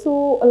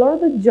also a lot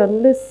of the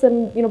journalists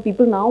and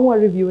people now who are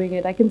reviewing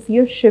it, I can see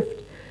a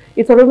shift.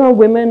 It's sort of now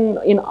women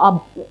in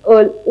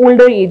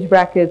older age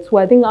brackets who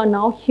I think are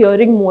now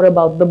hearing more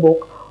about the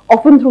book,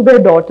 often through their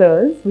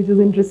daughters, which is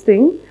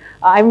interesting.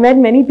 I've met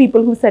many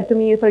people who said to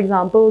me, for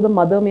example, the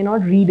mother may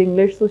not read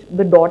English, so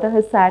the daughter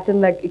has sat and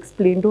like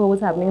explained to her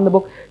what's happening in the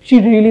book. She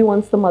really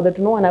wants the mother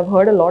to know, and I've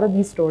heard a lot of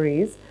these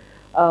stories.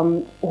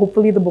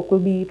 Hopefully the book will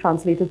be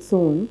translated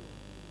soon.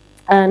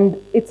 And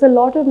it's a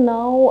lot of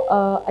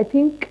now, I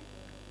think,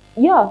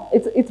 yeah,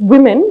 it's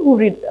women who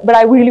read, but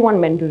I really want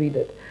men to read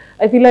it.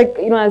 I feel like,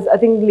 as I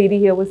think the lady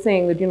here was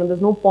saying, that, there's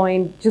no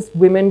point just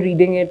women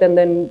reading it and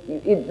then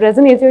it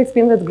resonates your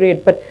experience, that's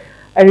great. But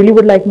I really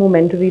would like more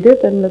men to read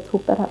it, and let's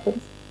hope that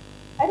happens.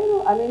 I don't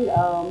know, I mean,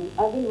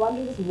 I've been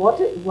wondering this,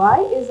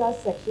 why is our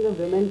section of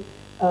women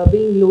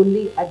being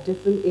lonely at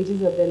different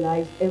ages of their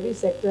lives? Every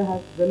sector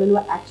has women who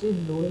are actually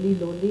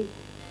lonely.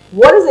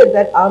 What is it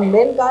that our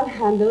men can't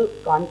handle?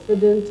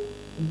 Confident,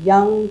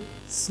 young,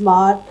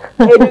 smart,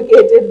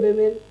 educated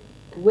women.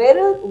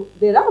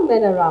 There are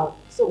men around.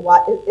 So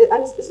why? And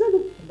it's not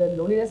the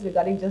loneliness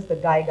regarding just the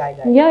guy.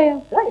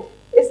 Yeah. Right.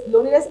 It's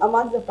loneliness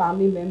amongst the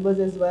family members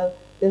as well.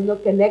 There's no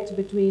connect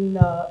between,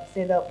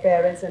 say, the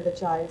parents and the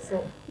child.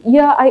 So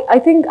yeah, I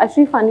think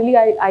actually, funnily,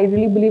 I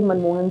really believe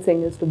Manmohan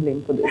Singh is to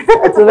blame for this.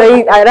 It's a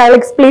very, I'll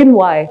explain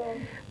why.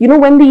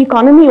 When the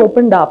economy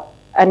opened up,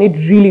 and it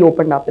really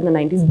opened up in the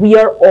 90s, we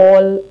are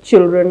all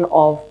children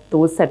of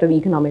those set of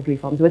economic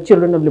reforms. We're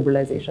children of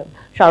liberalization.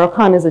 Shah Rukh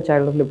Khan is a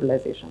child of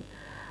liberalization.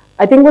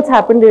 I think what's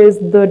happened is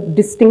the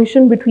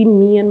distinction between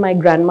me and my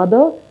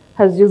grandmother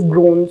has just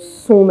grown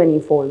so many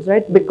folds,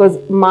 right? Because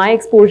my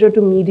exposure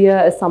to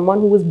media as someone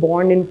who was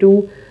born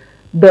into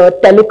the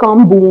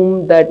telecom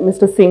boom that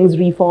Mr. Singh's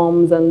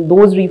reforms and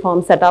those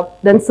reforms set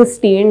up, then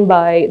sustained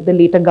by the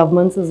later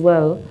governments as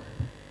well,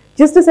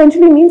 just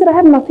essentially means that I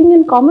have nothing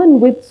in common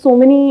with so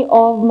many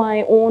of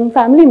my own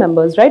family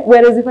members, right?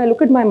 Whereas if I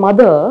look at my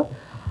mother,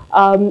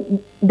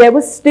 there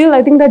was still,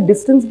 I think, that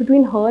distance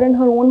between her and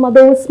her own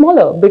mother was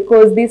smaller,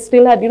 because they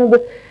still had,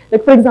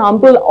 like for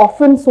example,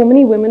 often so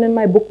many women in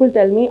my book will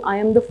tell me I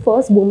am the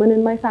first woman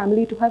in my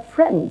family to have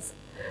friends.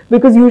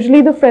 Because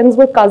usually the friends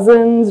were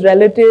cousins,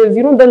 relatives,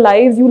 the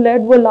lives you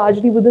led were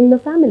largely within the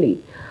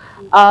family.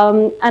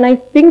 And I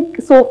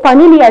think, so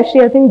funnily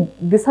actually, I think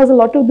this has a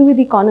lot to do with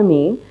the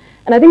economy.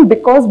 And I think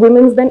because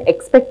women's then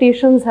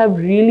expectations have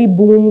really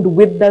boomed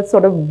with that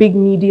sort of big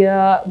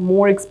media,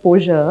 more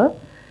exposure,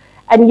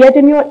 and yet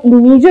in your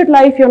immediate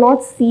life, you're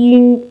not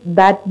seeing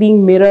that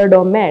being mirrored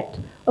or met,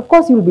 of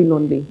course you'll be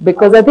lonely.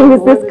 Because I think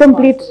it's this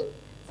complete,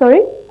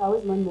 sorry? How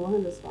is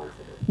Manmohan responsible?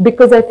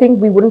 Because I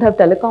think we wouldn't have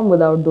telecom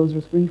without those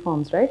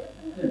reforms, right?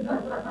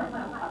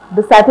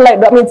 The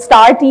satellite, I mean,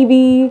 Star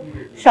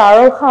TV,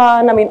 Shah Rukh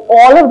Khan, I mean,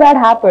 all of that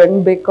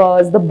happened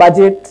because the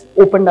budget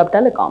opened up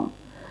telecom.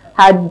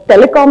 Had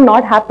telecom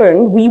not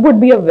happened, we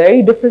would be a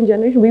very different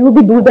generation. We would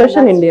be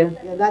Doordarshan India.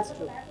 Yeah, that's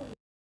true.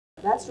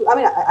 That's true. I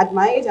mean, at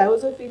my age, I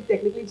also feel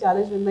technically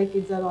challenged when my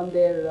kids are on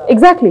their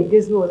exactly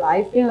gizmos.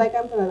 I feel like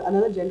I'm from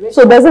another generation.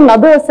 So there's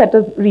another set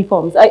of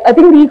reforms. I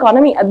think the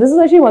economy, this is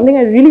actually one thing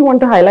I really want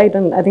to highlight,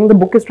 and I think the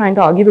book is trying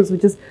to argue this,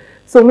 which is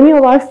so many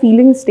of our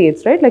feeling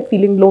states, right? Like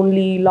feeling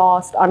lonely,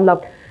 lost,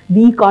 unloved.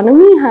 The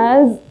economy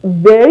has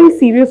very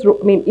serious,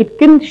 I mean, it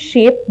can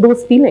shape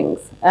those feelings.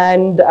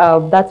 And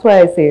that's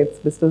why I say it's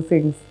Mr.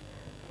 Singh's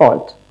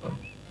fault.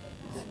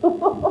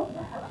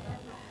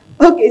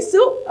 Okay,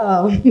 so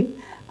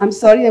I'm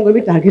sorry I'm going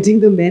to be targeting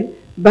the men,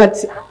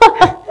 but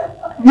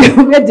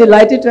we're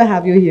delighted to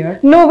have you here.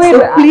 No, wait.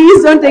 So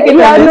please don't take it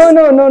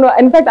no.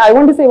 In fact, I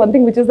want to say one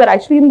thing, which is that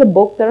actually in the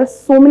book, there are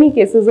so many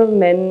cases of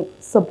men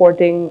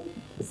supporting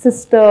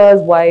sisters,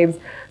 wives.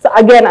 So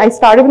again, I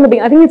started in the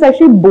beginning. I think it's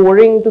actually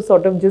boring to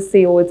sort of just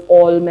say, oh, it's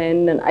all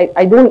men. And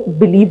I don't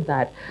believe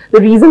that.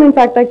 The reason, in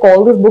fact, I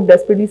call this book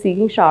Desperately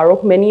Seeking Shah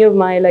Rukh, many of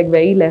my like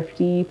very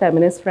lefty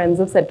feminist friends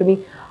have said to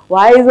me,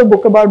 why is a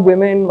book about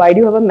women? Why do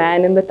you have a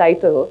man in the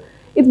title?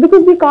 It's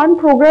because we can't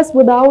progress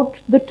without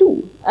the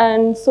two.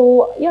 And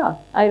so, yeah,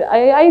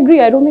 I agree.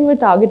 I don't think we're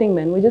targeting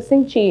men. We're just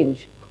saying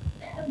change.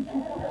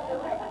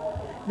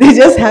 They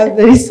just have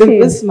very simple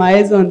Change.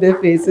 smiles on their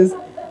faces.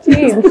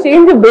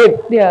 Change a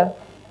bit, yeah.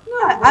 No,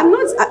 I'm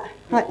not.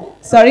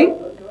 Sorry?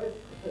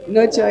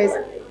 No choice.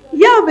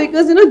 Yeah,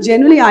 because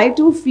generally I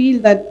too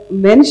feel that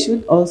men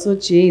should also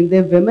change.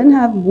 The women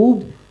have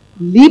moved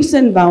leaps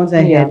and bounds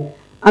ahead. Yeah.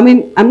 I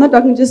mean, I'm not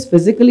talking just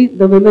physically.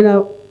 The women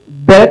are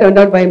better turned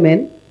out by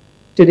men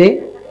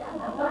today.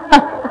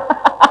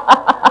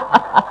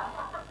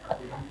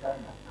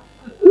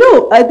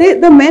 No,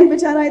 the men,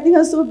 bichara, I think,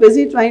 are so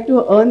busy trying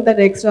to earn that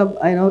extra,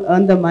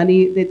 earn the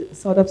money. They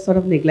sort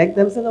of neglect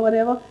themselves or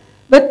whatever.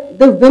 But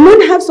the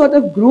women have sort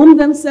of groomed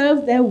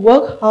themselves. They have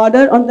worked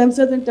harder on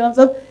themselves in terms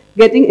of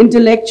getting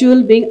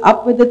intellectual, being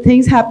up with the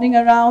things happening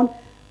around.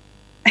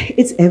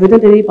 It's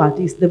evident in any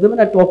parties. The women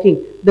are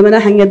talking. The men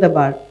are hanging at the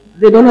bar.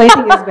 They don't know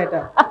anything else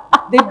better.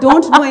 They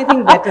don't know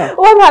anything better.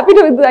 Oh, I'm happy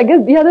to, I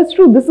guess, yeah, that's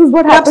true. This is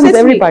what happens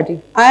every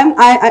party.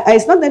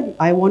 It's not that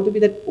I want to be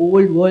that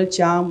old world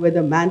charm where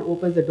the man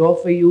opens the door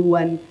for you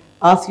and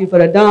asks you for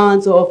a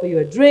dance or offer you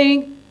a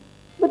drink.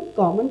 But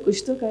common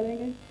kuch to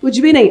karenge.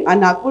 Kuch bhi nahi. And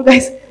Nagpur,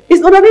 guys,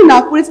 it's not only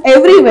Nagpur, it's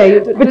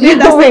everywhere. Today,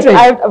 that's the trend.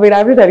 I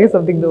have to tell you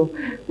something though.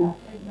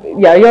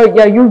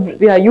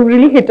 You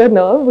really hit a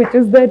nerve, which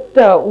is that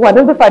one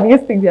of the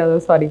funniest things,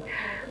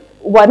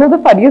 one of the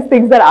funniest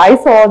things that I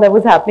saw that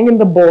was happening in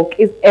the book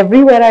is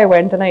everywhere I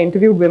went and I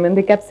interviewed women,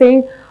 they kept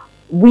saying,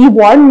 we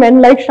want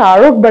men like Shah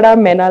Rukh, but our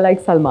men are like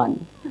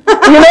Salman. And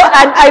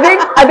I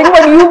think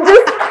what you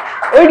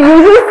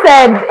just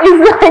said is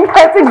like,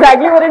 that's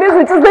exactly what it is,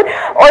 which is that,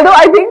 although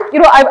I think,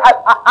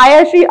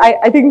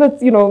 I think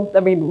that's, I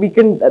mean, we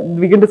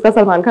can discuss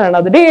Salman Khan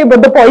another day,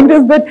 but the point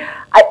is that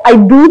I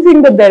do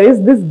think that there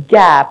is this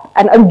gap,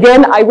 and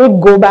again, I will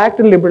go back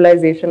to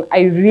liberalization.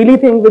 I really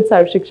think with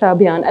Sarv Shiksha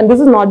Abhiyan, and this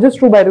is not just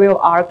true, by the way, of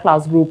our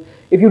class group.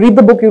 If you read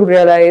the book, you'll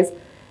realize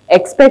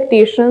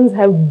expectations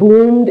have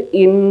boomed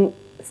in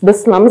the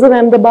slums of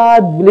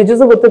Ahmedabad,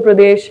 villages of Uttar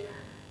Pradesh.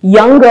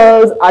 Young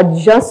girls are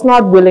just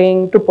not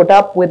willing to put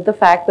up with the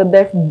fact that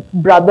their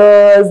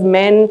brothers,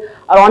 men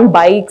are on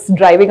bikes,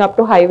 driving up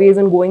to highways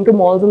and going to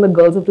malls, and the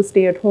girls have to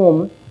stay at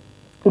home.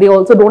 They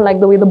also don't like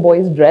the way the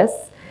boys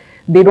dress.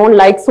 They don't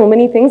like so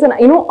many things. And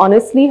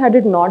honestly, had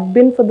it not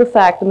been for the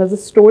fact, and there's a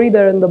story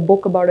there in the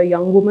book about a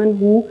young woman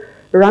who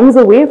runs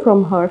away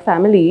from her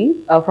family,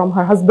 from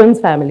her husband's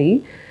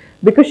family,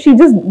 because she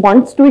just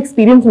wants to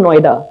experience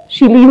Noida.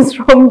 She leaves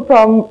from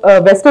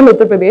Western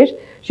Uttar Pradesh.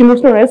 She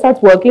moves to Noida,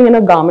 starts working in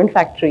a garment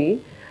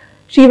factory.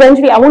 She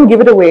eventually, I won't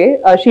give it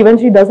away, she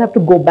eventually does have to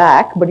go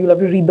back, but you'll have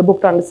to read the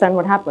book to understand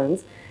what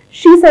happens.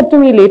 She said to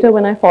me later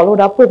when I followed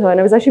up with her, and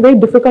it was actually very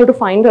difficult to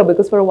find her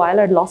because for a while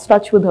I'd lost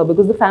touch with her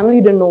because the family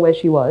didn't know where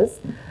she was.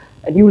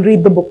 And you'll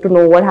read the book to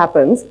know what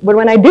happens. But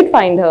when I did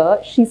find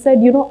her, she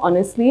said,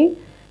 honestly,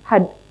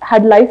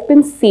 had life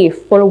been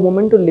safe for a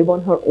woman to live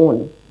on her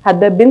own, had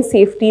there been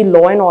safety,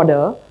 law and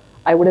order,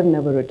 I would have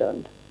never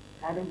returned.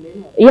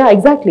 Yeah,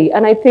 exactly.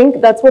 And I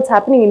think that's what's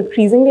happening.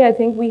 Increasingly, I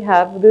think we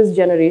have this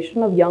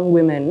generation of young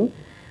women,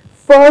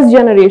 first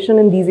generation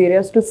in these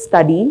areas to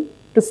study,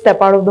 to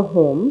step out of the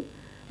home,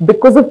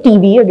 because of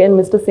TV, again,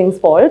 Mr. Singh's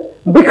fault,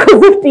 because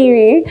of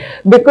TV,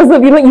 because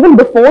of, even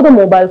before the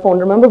mobile phone.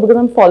 Remember, because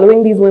I'm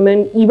following these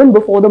women, even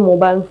before the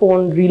mobile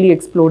phone really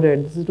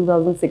exploded. This is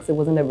 2006, it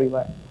wasn't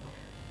everywhere.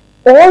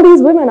 All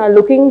these women are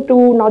looking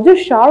to not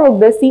just Shah Rukh,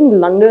 they're seeing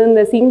London,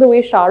 they're seeing the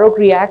way Shah Rukh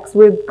reacts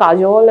with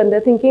Kajol, and they're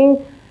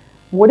thinking,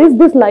 what is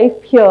this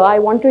life here? I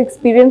want to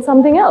experience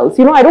something else.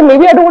 Maybe I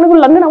don't want to go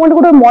to London, I want to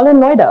go to a mall in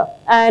Noida.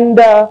 And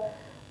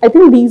I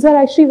think these are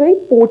actually very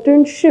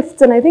potent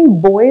shifts, and I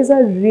think boys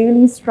are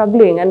really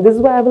struggling. And this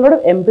is why I have a lot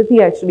of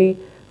empathy actually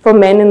for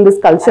men in this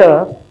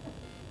culture.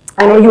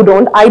 I know you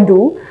don't, I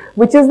do.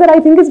 Which is that I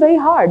think is very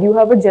hard. You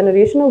have a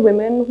generation of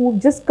women who've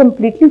just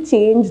completely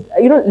changed,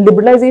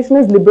 liberalization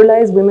has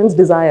liberalized women's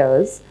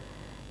desires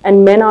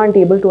and men aren't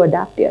able to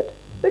adapt yet.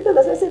 Because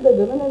as I said, the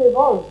women have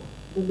evolved,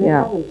 the men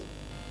haven't.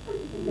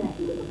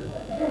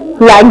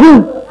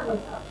 Lagging.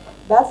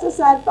 That's the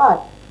sad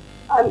part.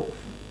 Okay,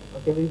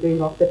 we're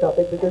going off the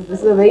topic because this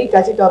is a very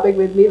touchy topic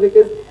with me,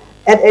 because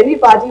at any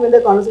party when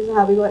the conversation is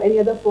happening or any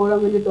other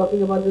forum when we're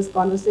talking about this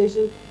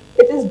conversation,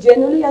 it is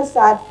generally a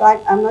sad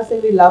fact. I'm not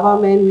saying we love our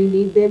men, we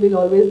need them, we'll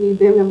always need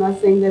them. I'm not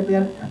saying that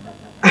they're...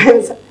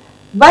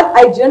 But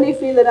I generally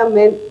feel that our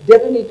men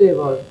definitely need to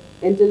evolve.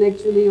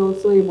 Intellectually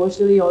also,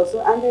 emotionally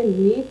also, and they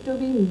need to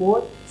be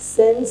more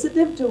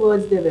sensitive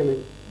towards their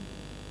women,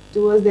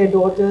 towards their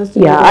daughters.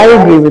 Yeah, I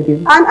agree with you.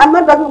 And I'm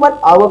not talking about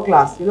our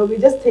class. We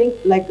just think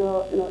like,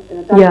 in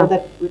a time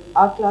that with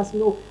our class,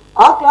 no.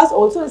 Our class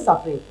also is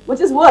suffering,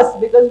 which is worse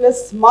because we are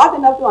smart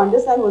enough to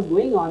understand what's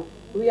going on.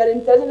 We are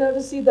intelligent enough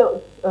to see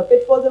the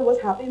pitfalls of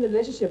what's happening in the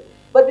relationship,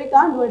 but we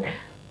can't do it.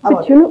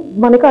 But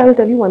Monica, I will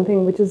tell you one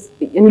thing, which is,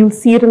 and you'll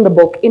see it in the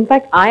book. In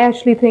fact, I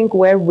actually think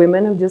where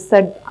women have just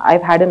said,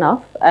 I've had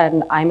enough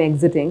and I'm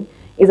exiting,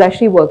 is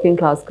actually working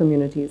class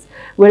communities.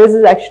 Whereas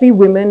it's actually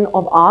women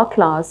of our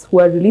class who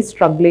are really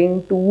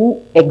struggling to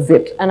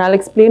exit. And I'll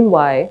explain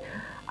why.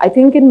 I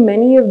think in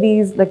many of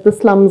these, like the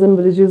slums and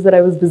villages that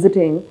I was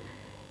visiting,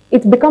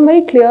 it's become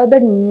very clear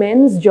that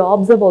men's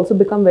jobs have also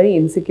become very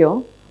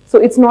insecure. So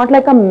it's not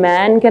like a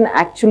man can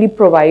actually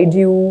provide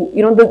you,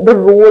 the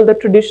role, the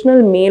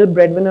traditional male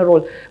breadwinner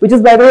role, which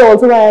is, by the way,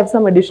 also why I have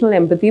some additional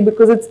empathy,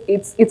 because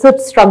it's a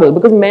struggle,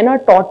 because men are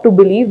taught to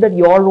believe that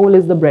your role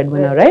is the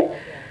breadwinner, right?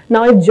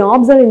 Now, if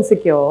jobs are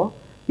insecure,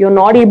 you're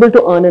not able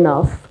to earn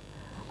enough.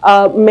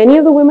 Many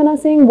of the women are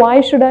saying,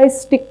 why should I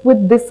stick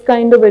with this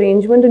kind of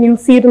arrangement? And you'll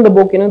see it in the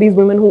book, these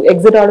women who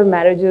exit out of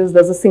marriages.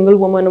 There's a single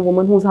woman, a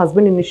woman whose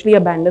husband initially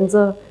abandons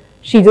her.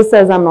 She just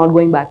says, I'm not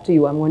going back to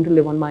you. I'm going to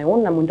live on my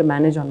own. I'm going to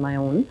manage on my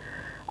own.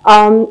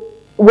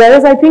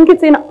 Whereas I think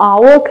it's in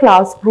our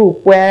class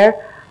group where,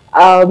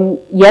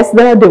 yes,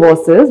 there are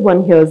divorces.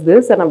 One hears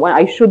this. And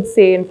I should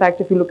say, in fact,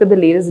 if you look at the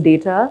latest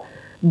data,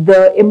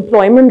 the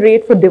employment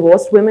rate for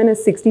divorced women is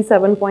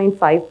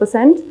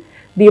 67.5%.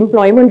 The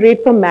employment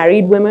rate for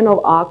married women of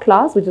our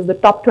class, which is the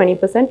top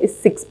 20%, is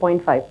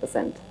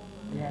 6.5%.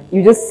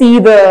 You just see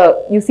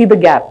the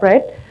gap,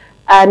 right?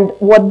 And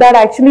what that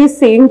actually is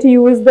saying to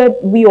you is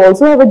that we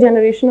also have a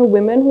generation of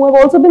women who have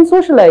also been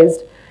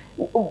socialized.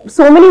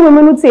 So many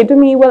women would say to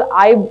me, well,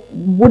 I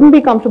wouldn't be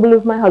comfortable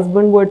if my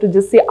husband were to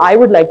just say, I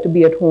would like to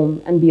be at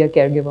home and be a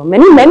caregiver.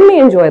 Many men may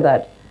enjoy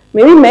that.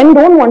 Maybe men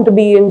don't want to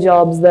be in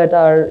jobs that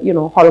are,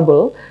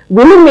 horrible.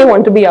 Women may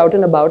want to be out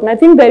and about. And I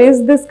think there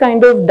is this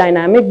kind of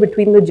dynamic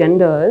between the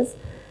genders.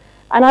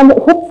 And I'm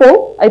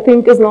hopeful, I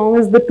think, as long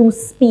as the two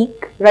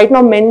speak. Right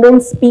now, men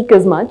don't speak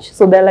as much.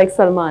 So they're like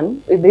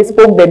Salman. If they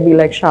spoke, they'd be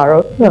like Shah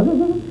Rukh. Yeah.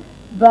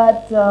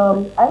 But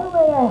I don't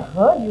know where I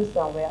heard you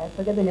somewhere. I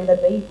forget the name.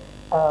 That very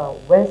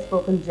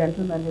well-spoken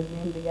gentleman. His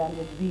name began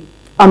with V.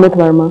 Amit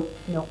Verma.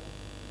 No,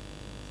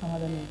 some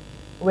other name.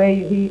 Where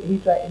he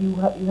tried. You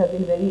have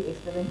been very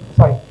experimental.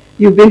 Sorry,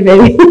 you've been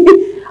very.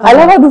 I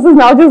love how this has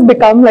now just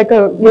become like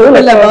a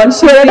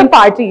share at a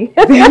party.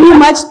 Very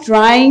much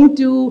trying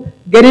to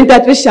get in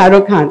touch with Shah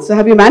Rukh Khan. So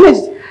have you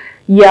managed?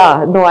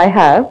 Yeah, no, I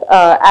have.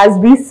 As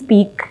we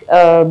speak,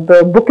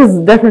 the book is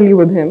definitely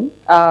with him,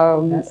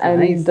 and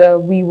nice.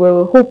 We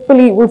will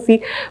hopefully we'll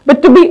see.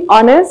 But to be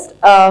honest,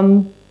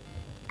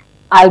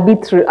 I'll be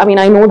through. I mean,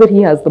 I know that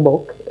he has the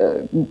book.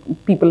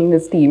 People in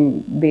his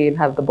team, they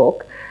have the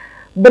book.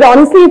 But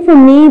honestly, for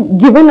me,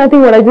 given I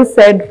think what I just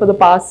said for the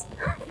past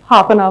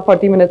half an hour,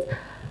 40 minutes,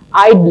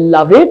 I'd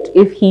love it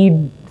if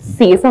he'd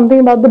say something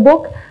about the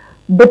book.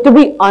 But to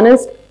be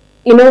honest,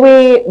 in a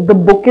way, the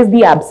book is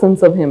the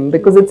absence of him,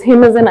 because it's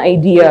him as an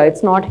idea.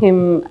 It's not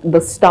him, the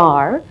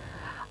star.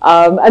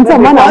 And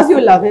someone because asked,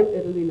 you love him,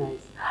 it'll be nice.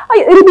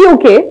 It'll be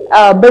okay.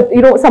 But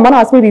someone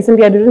asked me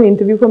recently. I did an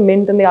interview for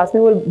Mint, and they asked me,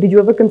 "Well, did you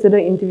ever consider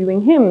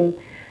interviewing him?"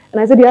 And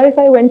I said, "Yeah, if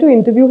I went to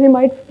interview him,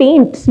 I'd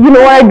faint.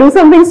 I'd do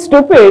something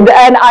stupid,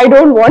 and I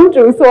don't want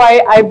to. So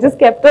I've just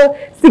kept a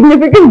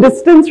significant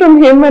distance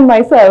from him and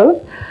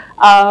myself.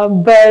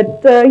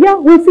 Yeah,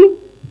 we'll see."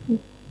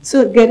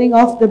 So getting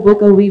off the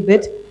book a wee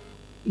bit,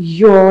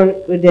 your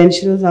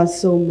credentials are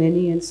so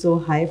many and so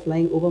high,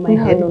 flying over my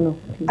head. No.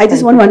 I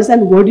just want to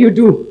understand, what do you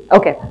do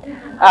Okay.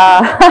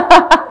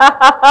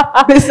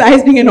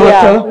 besides being an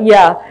author?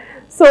 Yeah.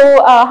 So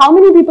how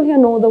many people here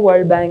know the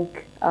World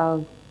Bank?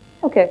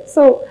 Okay.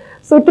 So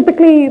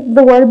typically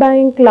the World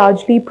Bank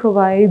largely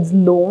provides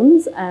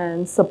loans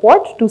and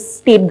support to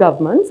state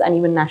governments and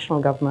even national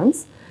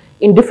governments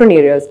in different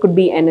areas. Could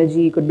be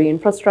energy, could be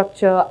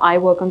infrastructure. I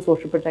work on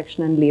social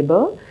protection and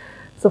labor.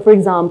 So for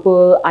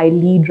example, I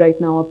lead right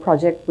now a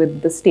project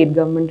with the state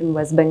government in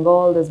West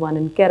Bengal. There's one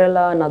in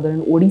Kerala, another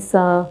in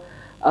Odisha.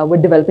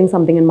 We're developing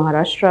something in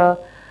Maharashtra,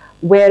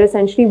 where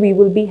essentially we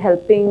will be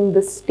helping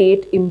the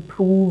state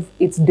improve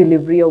its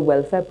delivery of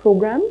welfare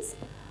programs.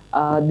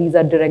 These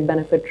are direct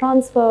benefit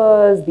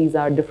transfers. These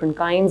are different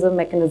kinds of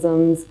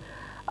mechanisms.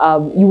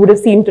 You would have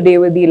seen today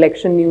with the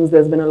election news,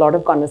 there's been a lot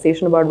of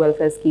conversation about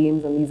welfare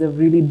schemes, and these have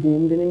really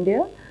boomed in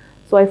India.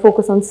 So I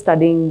focus on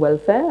studying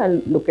welfare. I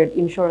look at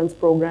insurance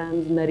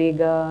programs,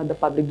 Narega, the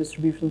public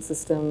distribution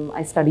system.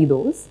 I study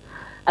those.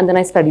 And then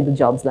I study the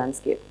jobs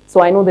landscape.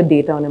 So I know the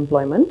data on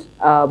employment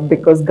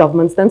because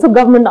government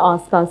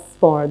asks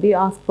for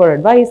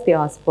advice, they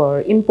ask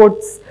for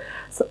inputs.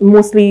 So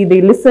mostly they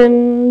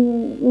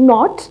listen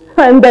not,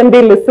 and then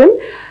they listen.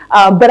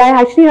 But I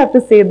actually have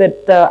to say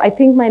that I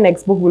think my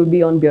next book will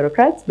be on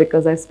bureaucrats,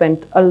 because I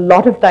spent a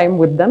lot of time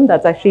with them.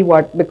 That's actually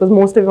because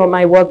most of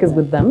my work is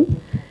with them.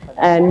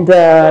 And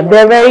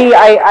they're very,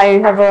 I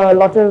have a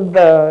lot of,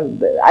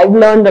 I've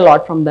learned a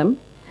lot from them.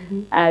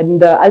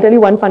 And I'll tell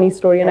you one funny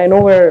story, and I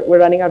know we're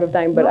running out of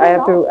time, but I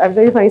have to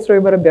tell you a funny story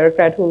about a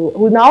bureaucrat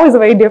who now is a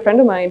very dear friend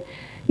of mine.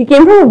 He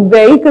came from a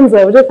very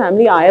conservative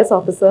family, IS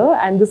officer,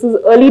 and this is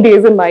early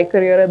days in my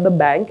career at the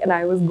bank, and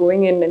I was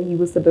going in, and he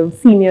was sort of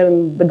senior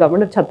in the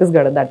government of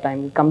Chhattisgarh at that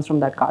time. He comes from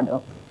that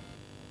cadre.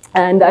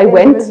 And I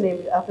went,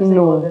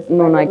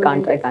 no, I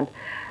can't.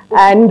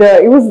 And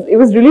it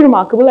was really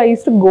remarkable. I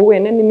used to go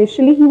in, and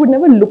initially he would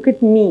never look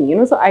at me,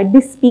 so I'd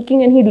be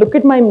speaking and he'd look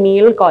at my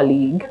male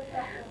colleague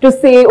to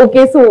say,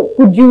 okay, so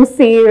could you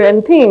say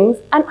and things?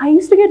 And I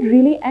used to get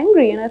really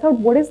angry, and I thought,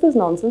 what is this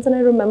nonsense? And I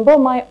remember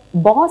my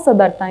boss at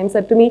that time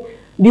said to me,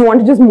 do you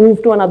want to just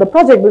move to another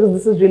project because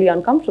this is really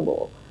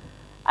uncomfortable?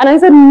 And I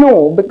said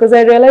no, because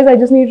I realized I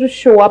just need to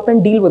show up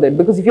and deal with it.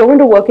 Because if you're going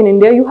to work in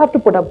India, you have to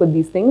put up with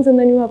these things, and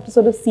then you have to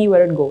sort of see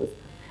where it goes.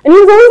 And he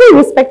was always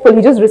very respectful.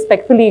 He just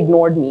respectfully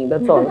ignored me,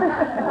 that's all.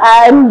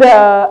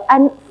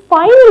 And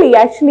finally,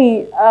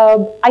 actually,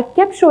 I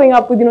kept showing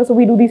up with, so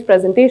we do these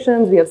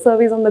presentations, we have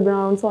surveys on the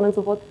ground, so on and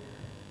so forth.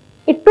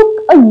 It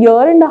took a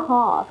year and a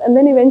half, and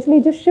then eventually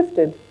it just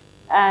shifted.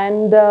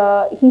 And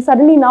he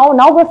suddenly,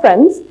 now we're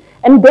friends.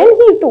 And then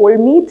he told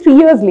me 3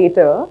 years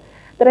later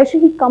that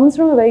actually he comes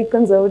from a very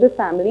conservative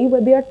family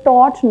where they are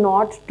taught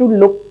not to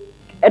look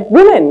at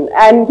women.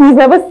 And he's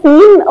never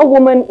seen a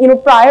woman,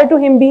 prior to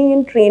him being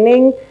in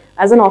training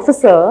as an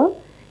officer,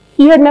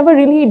 he had never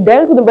really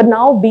dealt with them. But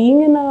now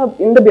being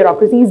in the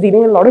bureaucracy, he's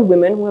dealing with a lot of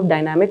women who have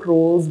dynamic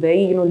roles,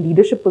 very,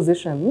 leadership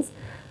positions.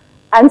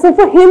 And so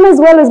for him as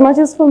well, as much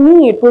as for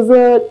me, it was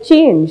a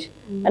change.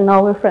 And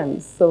now we're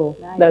friends. So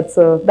nice.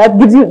 That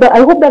gives you, I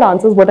hope that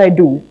answers what I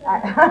do.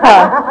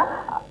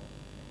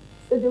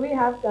 So do we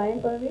have time,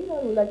 Parveen,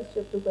 or would you like to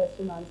shift to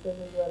question answers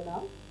as well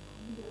now?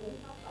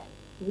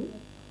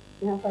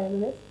 You have 5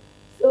 minutes.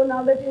 So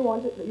now that you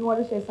want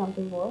to share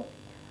something more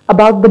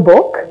about the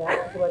book.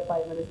 Yeah, it's about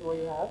 5 minutes more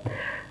you have.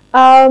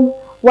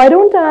 Why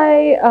don't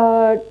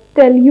I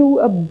tell you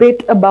a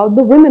bit about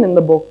the women in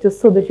the book,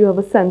 just so that you have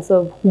a sense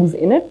of who's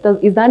in it?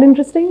 Is that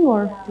interesting,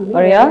 or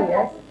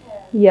yeah?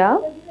 Yeah.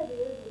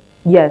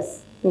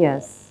 Yes.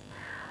 Yes.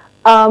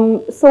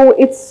 So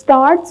it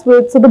starts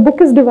with, so the book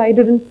is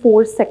divided in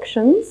 4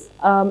 sections,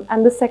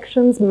 and the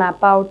sections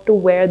map out to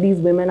where these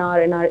women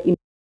are in our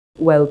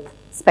wealth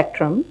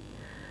spectrum.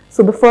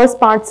 So the first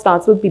part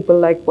starts with people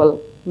like, well,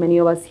 many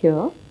of us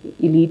here,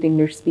 elite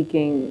English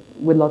speaking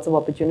with lots of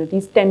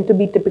opportunities, tend to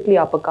be typically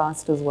upper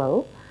caste as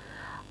well.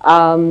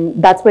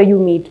 That's where you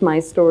meet my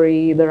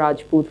story, the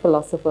Rajput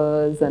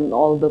philosophers and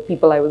all the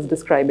people I was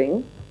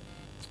describing.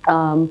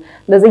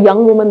 There's a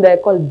young woman there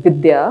called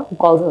Vidya, who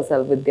calls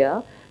herself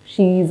Vidya.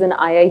 She's an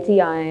IIT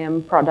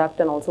IIM product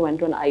and also went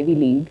to an Ivy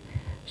League.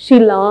 She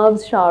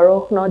loves Shah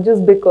Rukh, not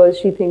just because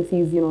she thinks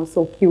he's,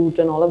 so cute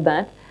and all of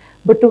that,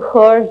 but to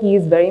her, he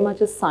is very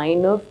much a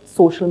sign of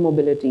social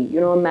mobility.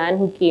 A man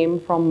who came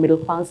from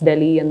middle-class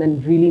Delhi and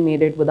then really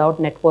made it without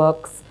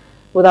networks,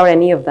 without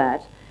any of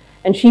that.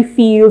 And she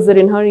feels that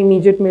in her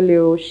immediate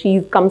milieu,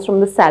 she comes from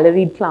the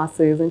salaried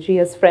classes, and she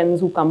has friends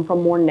who come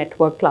from more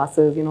network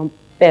classes,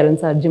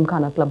 parents are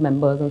Gymkhana Club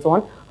members and so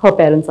on. Her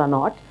parents are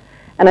not.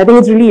 And I think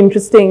it's really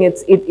interesting.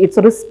 It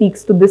sort of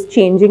speaks to this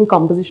changing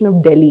composition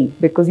of Delhi,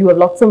 because you have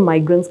lots of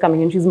migrants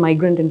coming in. She's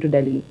migrant into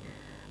Delhi.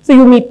 So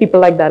you meet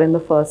people like that in the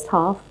first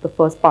half, the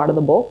first part of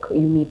the book.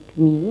 You meet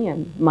me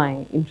and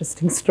my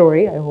interesting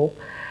story, I hope.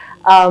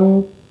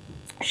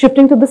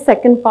 Shifting to the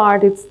second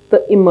part, it's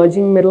the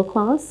emerging middle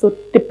class. So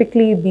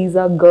typically these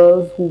are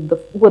girls who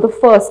are the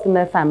first in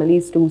their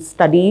families to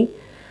study,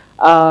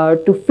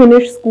 to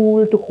finish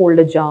school, to hold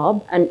a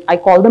job. And I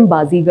call them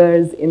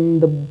Bazigars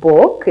in the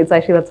book. It's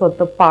actually, that's what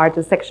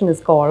the section is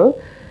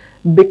called,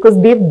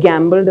 because they've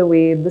gambled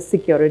away the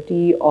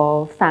security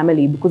of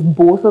family, because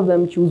both of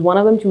them one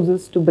of them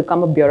chooses to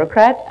become a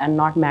bureaucrat and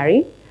not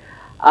marry.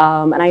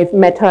 And I've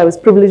met her, I was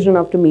privileged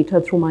enough to meet her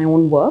through my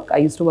own work. I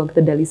used to work at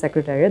the Delhi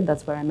Secretariat,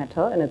 that's where I met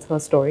her, and it's her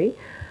story.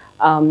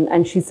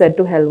 And she said,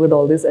 to hell with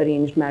all this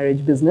arranged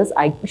marriage business.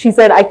 She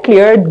said, I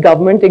cleared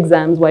government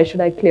exams, why should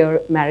I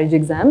clear marriage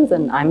exams?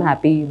 And I'm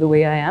happy the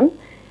way I am.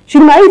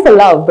 She'll marry for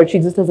love, but she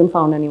just hasn't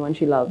found anyone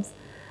she loves.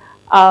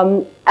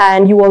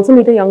 And you also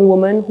meet a young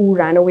woman who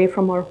ran away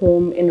from her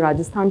home in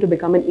Rajasthan to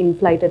become an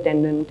in-flight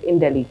attendant in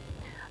Delhi.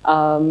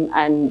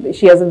 And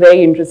she has a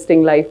very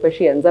interesting life where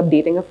she ends up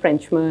dating a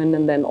Frenchman,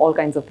 and then all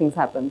kinds of things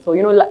happen. So,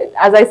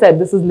 as I said,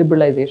 this is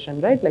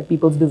liberalization, right? Like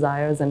people's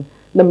desires and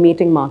the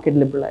mating market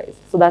liberalized.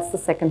 So that's the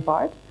second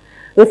part.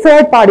 The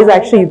third part is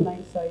actually the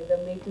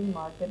mating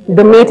market.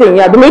 The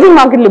mating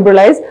market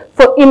liberalized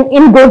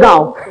in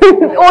Gurgaon.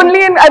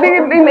 Only in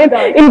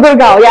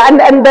Gurgaon, yeah.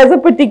 And there's a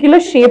particular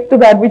shape to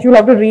that which you'll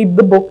have to read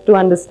the book to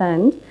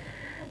understand.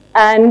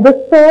 And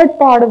the third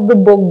part of the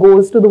book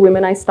goes to the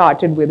women I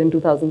started with in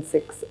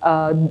 2006.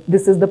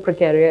 This is the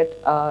precariat,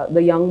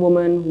 the young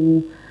woman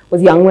who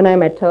was young when I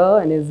met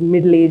her and is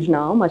middle-aged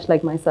now, much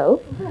like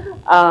myself.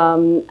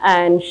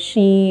 And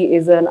she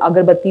is an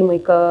agarbatti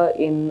maker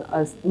in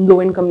a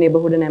low-income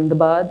neighborhood in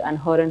Ahmedabad, and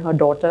her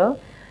daughter,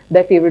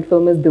 their favorite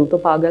film is Dil To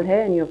Pagal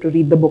Hai, and you have to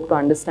read the book to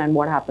understand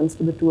what happens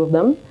to the two of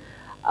them.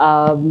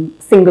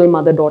 Single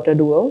mother-daughter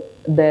duo.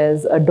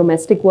 There's a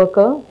domestic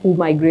worker who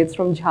migrates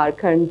from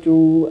Jharkhand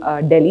to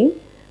Delhi.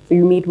 So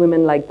you meet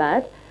women like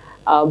that.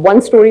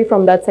 One story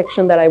from that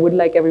section that I would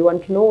like everyone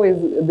to know is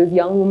this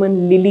young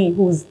woman, Lily,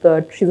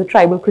 she's a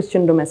tribal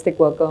Christian domestic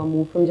worker,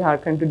 moved from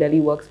Jharkhand to Delhi,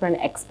 works for an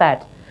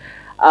expat.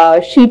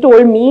 She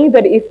told me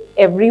that if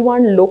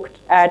everyone looked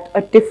at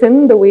a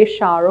tiffin the way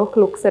Shah Rukh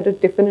looks at a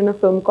tiffin in a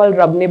film called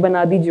Rab Ne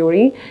Bana Di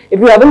Jodi, if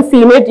you haven't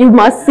seen it, you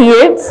must see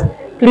it.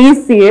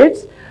 Please see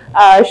it.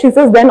 She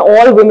says then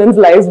all women's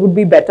lives would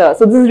be better.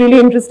 So this is really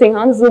interesting.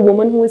 Huh? This is a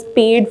woman who is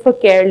paid for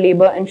care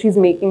labor and she's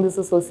making this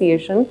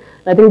association.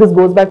 And I think this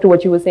goes back to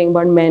what you were saying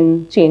about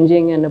men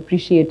changing and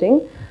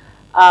appreciating.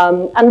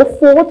 And the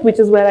fourth, which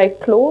is where I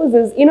close,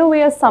 is in a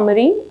way a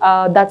summary.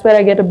 That's where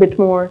I get a bit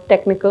more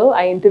technical.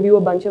 I interview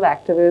a bunch of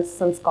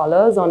activists and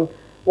scholars on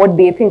what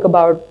they think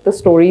about the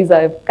stories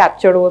I've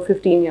captured over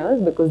 15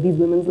 years, because these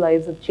women's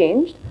lives have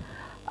changed.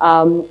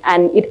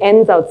 And it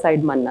ends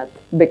outside Mannat,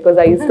 because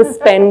I used to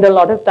spend a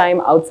lot of time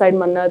outside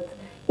Mannat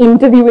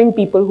interviewing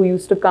people who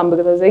used to come,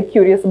 because I was very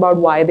curious about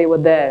why they were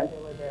there.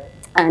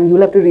 And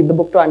you'll have to read the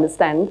book to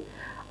understand.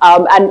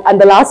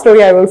 And the last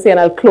story I will say, and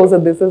I'll close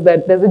with this, is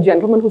that there's a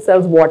gentleman who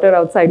sells water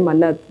outside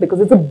Mannat because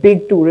it's a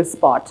big tourist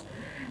spot.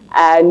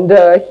 And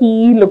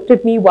he looked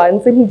at me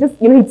once and he just,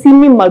 he'd seen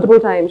me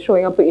multiple times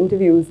showing up for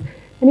interviews.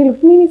 And he looked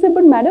at me and he said,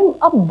 "But madam,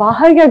 aap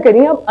bahar kya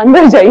kariye? Aap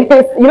andar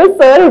jaiye.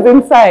 Sir is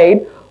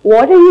inside.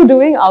 What are you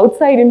doing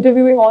outside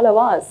interviewing all of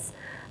us?"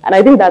 And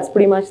I think that's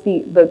pretty much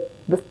the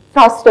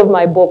thrust of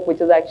my book, which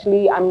is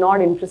actually, I'm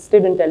not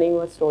interested in telling you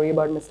a story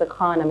about Mr.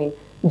 Khan. I mean,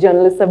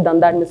 journalists have done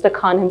that. Mr.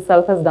 Khan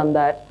himself has done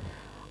that.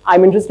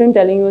 I'm interested in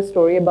telling you a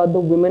story about the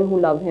women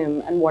who love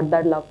him and what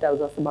that love tells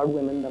us about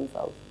women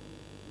themselves.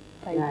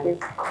 Thank you.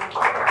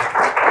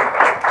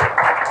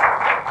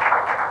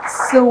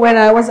 So when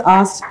I was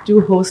asked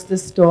to host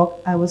this talk,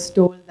 I was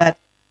told that,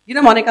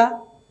 Monica,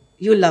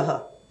 you love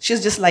her.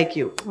 She's just like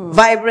you.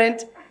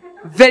 Vibrant,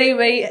 very,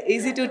 very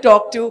easy to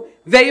talk to,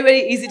 very,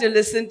 very easy to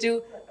listen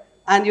to.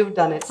 And you've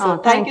done it. So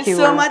thank you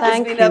so much.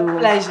 It's been a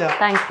pleasure.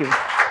 Thank you.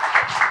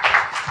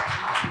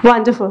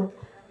 Wonderful.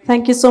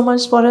 Thank you so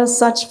much for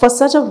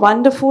such a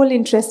wonderful,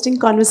 interesting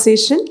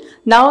conversation.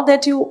 Now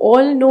that you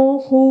all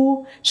know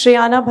who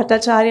Shrayana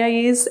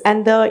Bhattacharya is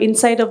and the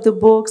inside of the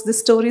books, the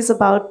stories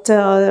about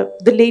the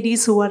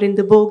ladies who are in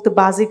the book, the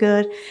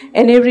Bazigar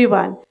and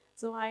everyone.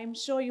 So I'm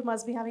sure you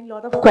must be having a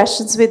lot of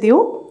questions with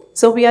you.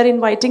 So we are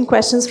inviting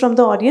questions from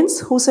the audience.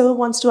 Whosoever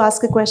wants to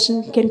ask a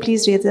question can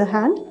please raise their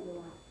hand.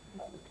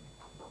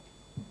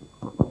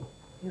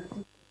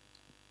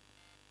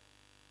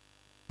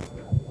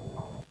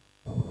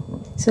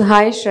 So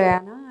hi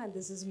Shrayana,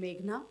 this is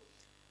Meghna.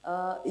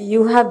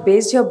 You have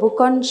based your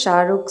book on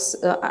Shah Rukh's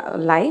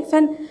life,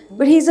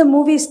 but he's a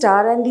movie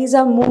star and these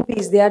are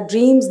movies, they are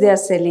dreams they are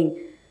selling.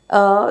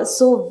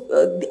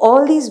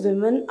 All these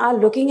women are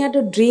looking at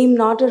a dream,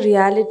 not a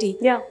reality.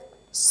 Yeah.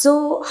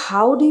 So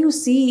how do you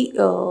see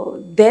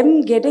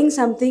them getting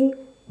something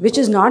which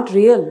is not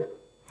real?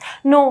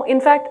 No,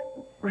 in fact,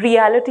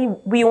 reality,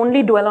 we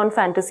only dwell on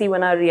fantasy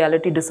when our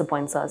reality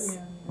disappoints us.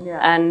 Yeah. Yeah.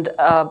 And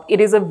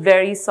it is a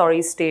very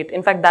sorry state.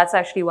 In fact, that's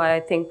actually why I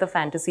think the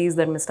fantasies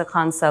that Mr.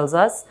 Khan sells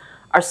us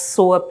are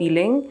so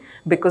appealing,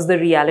 because the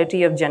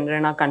reality of gender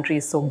in our country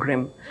is so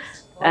grim.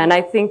 And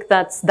I think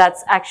that's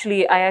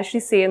actually, I actually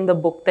say in the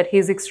book that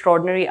his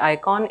extraordinary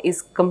icon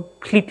is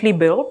completely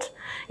built.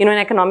 In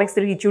economics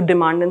they teach you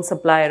demand and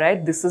supply,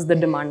 right? This is the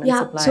demand and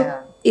supply.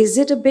 So is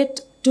it a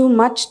bit too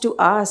much to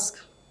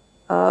ask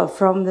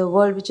from the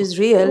world which is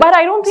real? But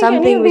I don't think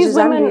any of these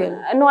women, unreal.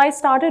 No, I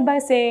started by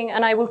saying,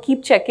 and I will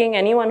keep checking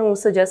anyone who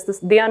suggests this,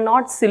 they are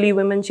not silly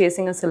women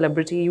chasing a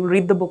celebrity. You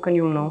read the book and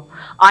you'll know.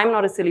 I'm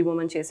not a silly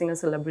woman chasing a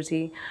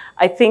celebrity.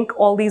 I think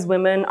all these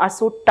women are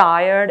so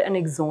tired and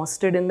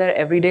exhausted in their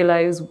everyday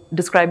lives,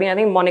 describing, I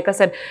think Monica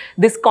said,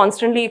 this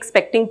constantly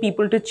expecting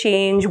people to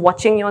change,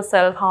 watching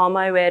yourself, how am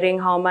I wearing,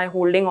 how am I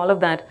holding, all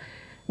of that.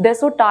 They're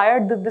so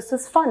tired that this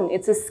is fun.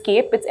 It's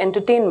escape, it's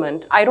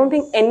entertainment. I don't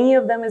think any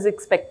of them is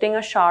expecting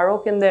a Shah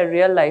Rukh in their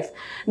real life.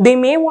 They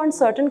may want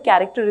certain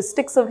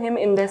characteristics of him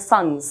in their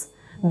sons.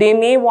 They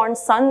may want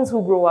sons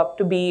who grow up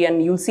to be,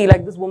 and you'll see,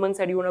 like this woman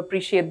said, you want to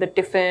appreciate the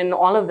tiffin,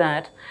 all of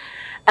that.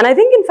 And I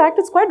think, in fact,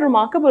 it's quite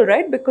remarkable,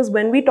 right? Because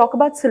when we talk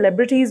about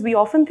celebrities, we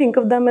often think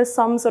of them as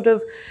some sort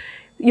of,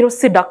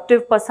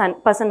 seductive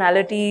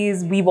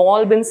personalities. We've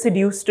all been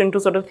seduced into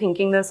sort of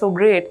thinking they're so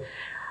great.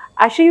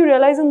 Actually, you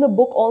realize in the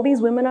book, all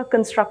these women are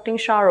constructing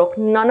Shah Rukh.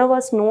 None of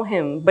us know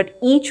him, but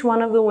each one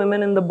of the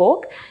women in the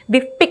book,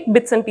 they've picked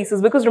bits and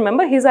pieces, because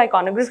remember, his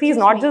iconography is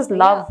not just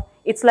love. Yeah.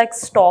 It's like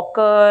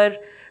stalker,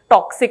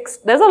 toxic.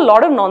 There's a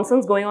lot of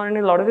nonsense going on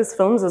in a lot of his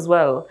films as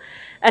well.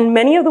 And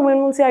many of the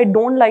women will say, I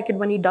don't like it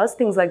when he does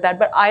things like that,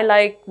 but I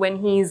like when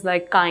he's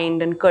like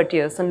kind and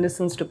courteous and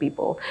listens to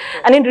people.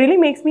 And it really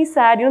makes me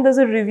sad. There's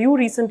a review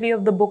recently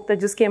of the book that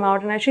just came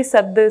out, and I actually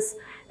said this,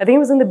 I think it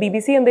was in the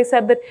BBC, and they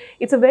said that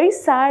it's a very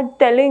sad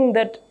telling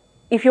that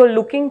if you're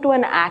looking to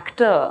an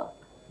actor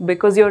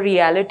because your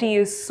reality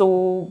is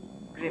so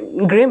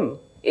grim,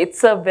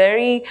 it's a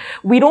very,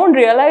 we don't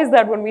realize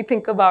that when we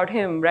think about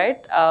him,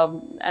 right?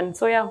 And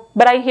so, yeah,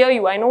 but I hear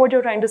you. I know what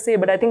you're trying to say,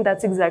 but I think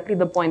that's exactly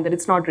the point, that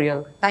it's not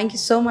real. Thank you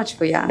so much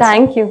for your answer.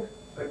 Thank you.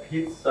 But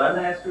his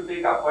son has to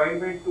take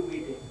appointment to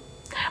meet him.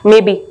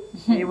 Maybe.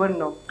 He wouldn't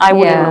know. I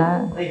wouldn't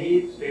know.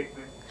 His statement.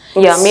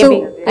 Yeah,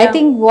 maybe. So, I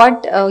think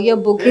what your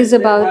book is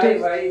about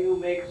why you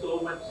make so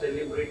much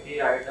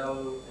celebrity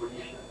idol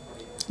position?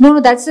 No,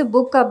 that's a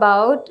book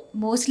about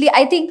mostly.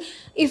 I think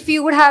if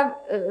you would have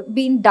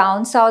been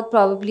down south,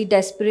 probably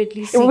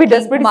desperately seeking. It would be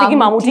desperately seeking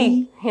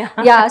Mammootty.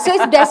 Yeah, so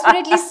it's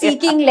desperately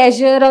seeking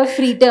leisure or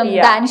freedom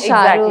than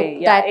Shah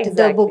Rukh that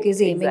the book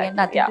is aiming at.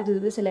 Nothing to do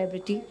with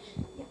celebrity.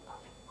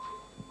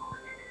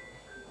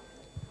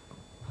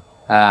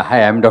 Hi,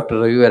 I'm Dr.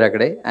 Ravi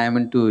Verakade. I am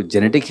into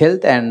genetic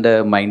health and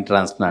mind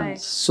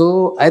transplants.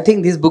 So I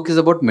think this book is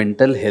about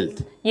mental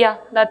health. Yeah,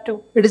 that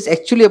too. It is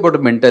actually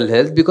about mental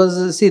health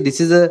because see,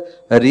 this is a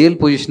real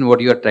position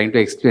what you are trying to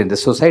explain. The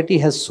society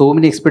has so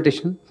many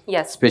expectations.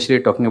 Yes. Especially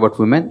talking about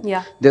women.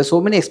 Yeah. There are so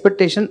many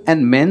expectations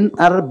and men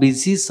are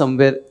busy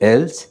somewhere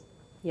else,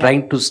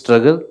 trying to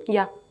struggle.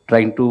 Yeah.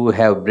 Trying to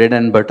have bread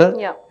and butter.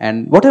 Yeah.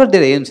 And whatever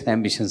their aims and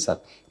ambitions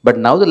are. But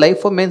now the life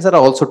for men are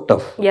also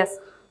tough. Yes.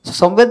 So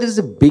somewhere there is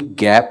a big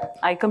gap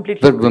I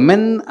completely where agree.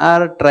 women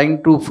are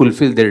trying to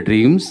fulfill their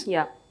dreams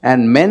Yeah.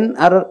 and men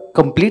are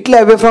completely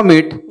away from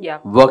it, Yeah.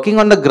 working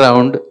on the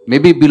ground,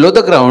 maybe below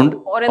the ground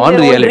Or in on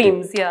their reality. own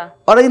dreams, yeah.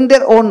 Or in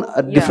their own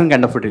different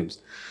kind of dreams.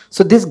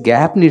 So this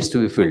gap needs to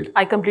be filled.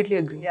 I completely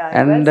agree.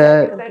 And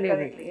I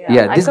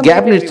this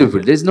gap completely needs to agree be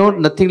filled. There's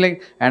nothing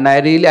like, and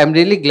I'm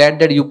really glad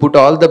that you put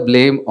all the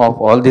blame of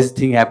all this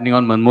thing happening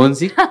on Manmohan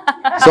Singh.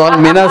 So all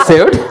men are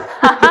saved.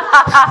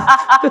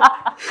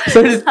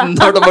 So it is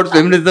not about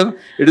feminism,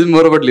 it is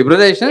more about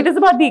liberalization. It is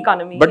about the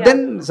economy. But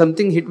then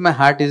something hit my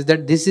heart is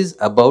that this is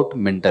about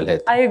mental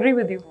health. I agree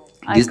with you.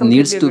 This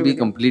needs to be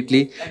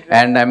completely,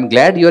 and I'm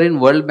glad you're in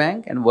World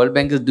Bank, and World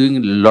Bank is doing a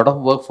lot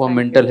of work for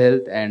mental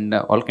health and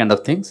all kind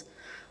of things.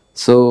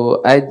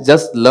 So I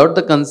just loved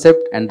the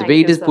concept and the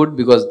way it is put,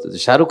 because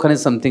Shah Rukh Khan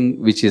is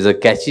something which is a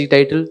catchy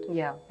title.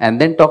 Yeah.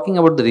 And then talking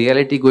about the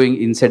reality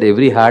going inside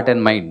every heart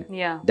and mind.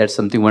 Yeah. That's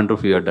something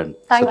wonderful you have done.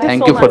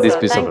 Thank you so for much, this sir.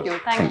 piece Thank of you.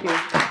 work. Thank you.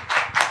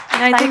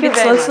 And I think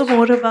it's also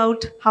more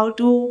about how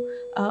to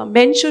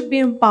men should be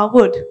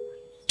empowered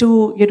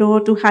to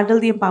to handle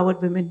the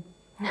empowered women.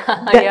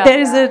 There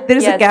is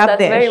a gap that's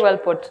there. Very well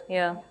put.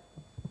 Yeah.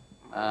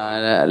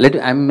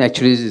 I'm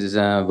actually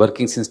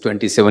working since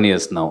 27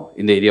 years now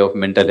in the area of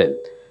mental health.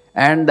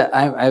 And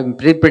I'm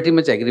pretty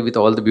much agree with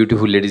all the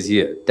beautiful ladies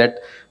here that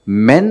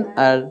men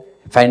are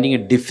finding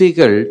it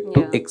difficult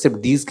to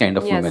accept these kind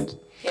of women.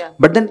 Yeah.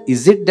 But then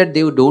is it that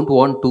they don't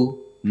want to?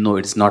 No,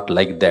 it's not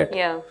like that.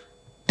 Yeah.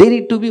 They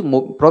need to be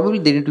more, probably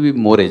they need to be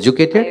more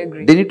educated. I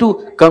agree. They need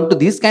to come to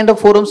these kind of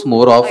forums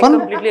more often. I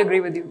completely agree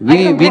with you.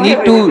 We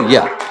need to,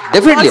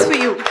 definitely. Works for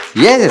you.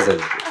 Yes,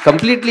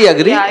 completely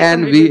agree. Yeah, I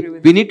And completely agree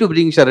with we need to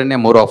bring Shrayana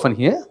more often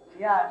here.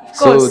 Of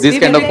So course, this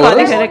we kind will of be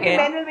calling forums. her again.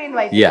 Men will be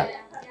invited. Yeah.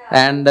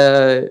 And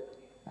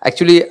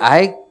actually,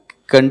 I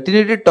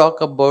continue to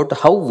talk about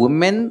how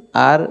women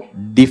are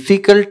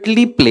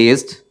difficultly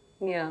placed,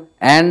 Yeah.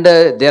 and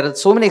there are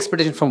so many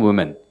expectations from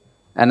women.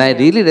 And I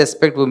really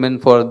respect women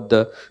for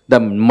the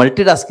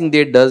multitasking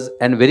they does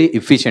and very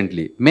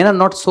efficiently. Men are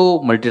not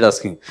so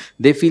multitasking.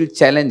 They feel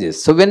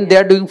challenges. So when they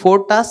are doing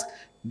 4 tasks,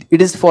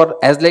 it is for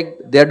as like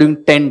they are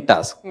doing 10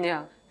 tasks.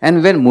 Yeah.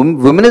 And when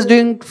women is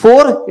doing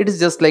 4, it is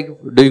just like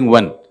doing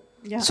 1.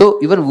 So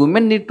even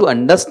women need to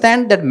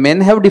understand that men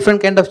have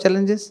different kind of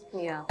challenges,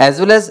 as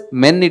well as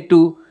men need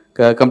to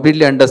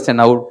completely understand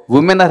how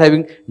women are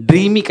having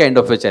dreamy kind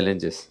of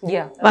challenges.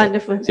 Yeah.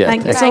 Wonderful. Yeah,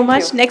 Thank you thank so you.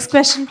 much. Next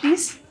question,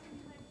 please.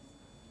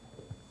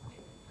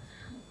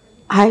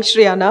 Hi,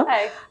 Shrayana.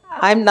 Hi.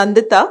 I'm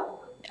Nandita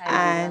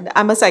and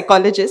I'm a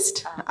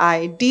psychologist.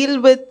 I deal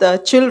with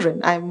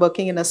children. I'm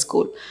working in a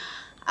school.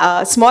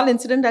 Small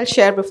incident I'll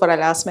share before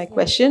I'll ask my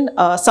question.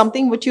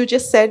 Something which you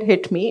just said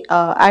hit me.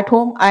 At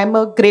home, I'm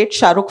a great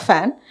Shah Rukh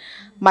fan.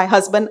 My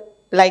husband,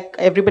 like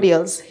everybody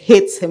else,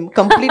 hates him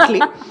completely.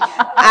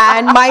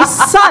 And my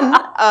son,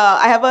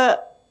 I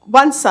have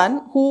one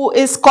son who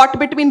is caught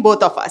between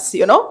both of us,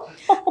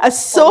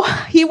 so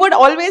he would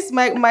always,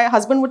 my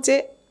husband would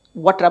say,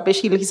 what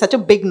rubbish, he's such a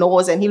big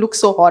nose and he looks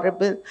so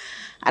horrible.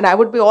 And I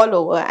would be all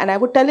over. And I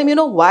would tell him,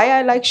 why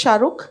I like Shah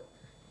Rukh?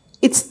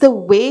 It's the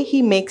way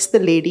he makes the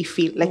lady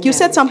feel. Like you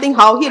said something,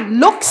 how he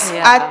looks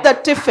at the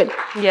tiffin.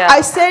 Yeah.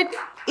 I said,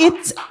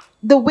 it's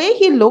the way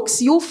he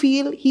looks, you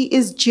feel he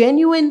is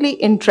genuinely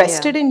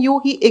interested in you.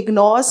 He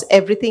ignores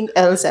everything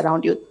else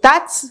around you.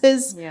 That's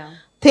his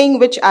thing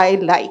which I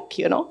like,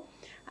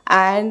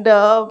 And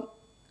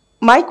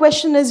my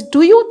question is,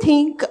 do you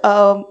think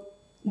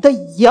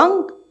the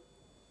young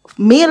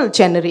male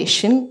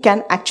generation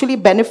can actually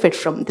benefit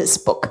from this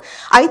book?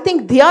 I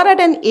think they are at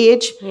an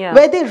age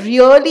where they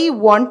really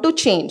want to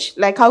change.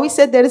 Like how we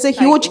said, there is a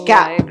huge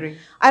gap. I agree.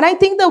 And I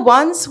think the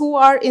ones who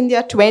are in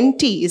their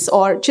 20s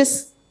or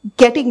just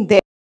getting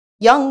there,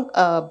 young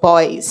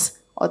boys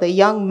or the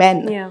young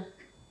men,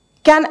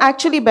 can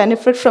actually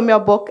benefit from your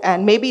book,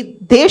 and maybe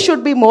they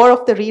should be more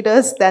of the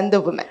readers than the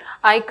women.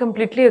 I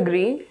completely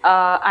agree,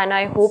 and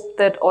I hope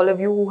that all of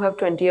you who have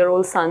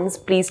 20-year-old sons,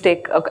 please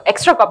take an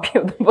extra copy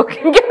of the book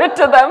and give it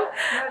to them.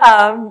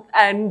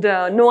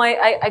 No,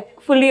 I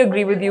fully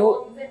agree with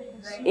you.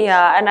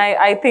 Yeah, and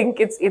I think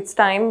it's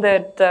time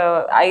that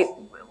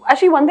I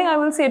actually, one thing I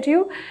will say to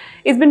you,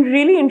 it's been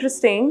really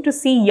interesting to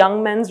see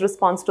young men's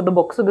response to the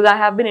book. So, because I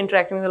have been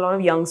interacting with a lot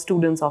of young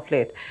students of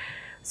late.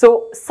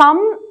 So,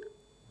 some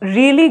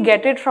really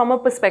get it from a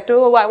perspective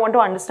of, I want to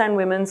understand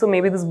women, so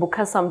maybe this book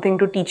has something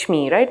to teach me,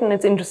 right? And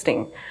it's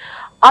interesting.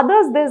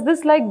 Others, there's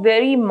this like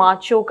very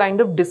macho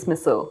kind of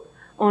dismissal.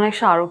 Oh, like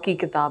Shahrukh ki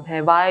kitab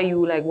hai, why are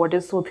you like, what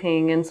is so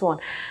thing, and so on.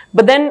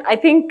 But then I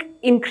think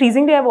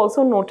increasingly I've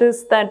also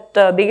noticed that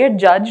they get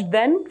judged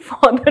then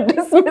for the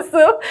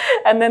dismissal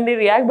and then they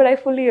react, but I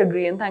fully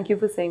agree and thank you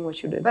for saying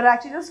what you did. But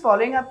actually just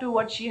following up to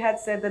what she had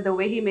said, that the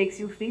way he makes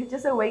you feel,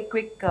 just a very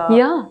quick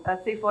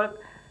say for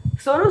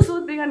Sonu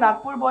Sood being a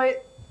Nagpur boy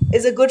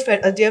is a good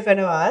friend, a dear friend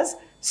of ours.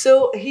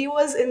 So he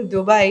was in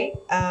Dubai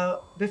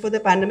before the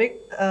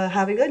pandemic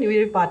having a New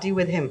Year party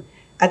with him.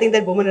 I think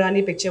that Woman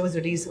Rani picture was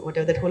released,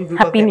 whatever, that whole group of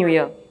them. Happy New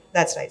Year.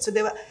 That's right.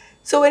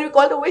 So when we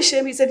called to wish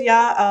him, he said,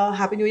 yeah,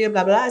 Happy New Year,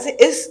 blah, blah, blah. I said,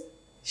 is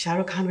Shah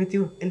Rukh Khan with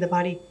you in the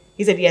party?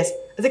 He said, yes.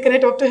 I said, can I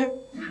talk to him?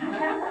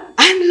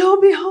 And lo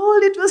and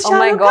behold, it was Shah Rukh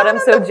Khan. Oh my God, I'm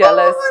so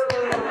jealous.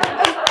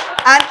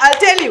 And I'll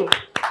tell you,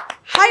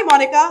 hi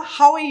Monica,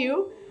 how are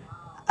you?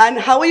 And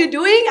how are you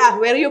doing?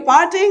 Where are you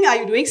partying? Are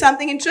you doing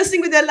something interesting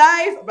with your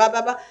life? Blah,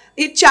 blah, blah.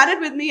 He chatted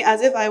with me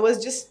as if I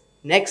was just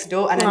next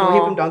door and I know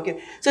him from donkey.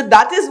 So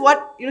that is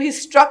what, he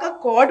struck a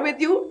chord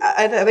with you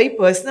at a very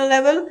personal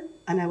level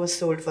and I was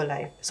sold for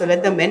life. So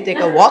let the men take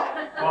a walk.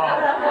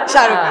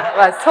 Shah Rukh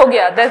Khan. So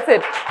yeah, that's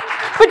it.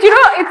 But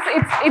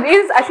it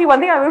is actually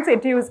one thing I will say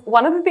to you is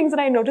one of the things that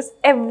I noticed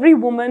every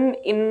woman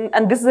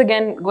and this is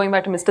again going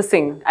back to Mr.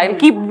 Singh, I'll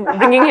keep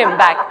bringing him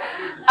back,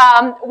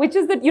 which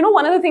is that,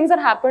 one of the things that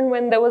happened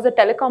when there was a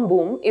telecom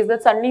boom is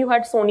that suddenly you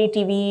had Sony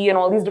TV and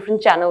all these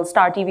different channels,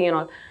 Star TV and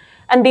all,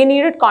 and they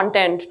needed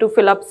content to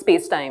fill up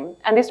space-time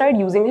and they started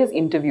using his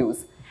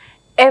interviews.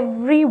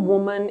 Every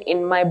woman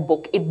in my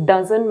book, it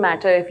doesn't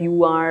matter if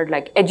you are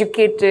like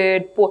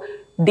educated, poor,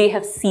 they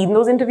have seen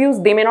those interviews.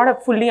 They may not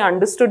have fully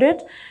understood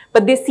it,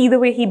 but they see the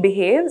way he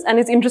behaves. And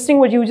it's interesting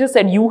what you just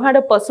said. You had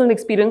a personal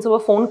experience of a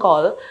phone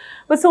call.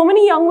 But so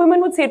many young women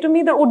would say to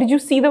me that, oh, did you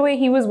see the way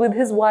he was with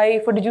his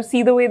wife? Or did you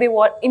see the way they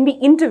were in the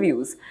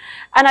interviews?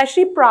 And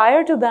actually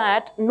prior to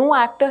that, no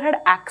actor had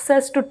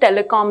access to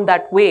telecom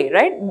that way,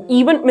 right?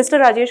 Even Mr.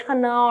 Rajesh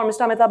Khanna or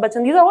Mr. Amitabh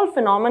Bachchan, these are all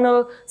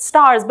phenomenal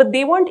stars, but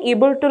they weren't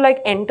able to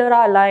like enter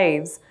our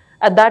lives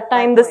at that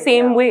time the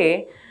same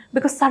way.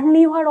 Because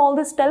suddenly you had all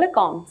this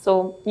telecom.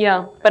 So,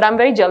 yeah. But I'm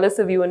very jealous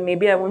of you and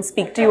maybe I won't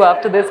speak to you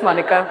after this,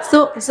 Monica.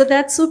 So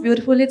that's so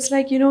beautiful. It's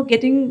like,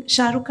 getting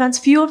Shah Rukh Khan's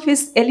few of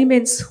his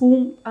elements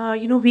whom,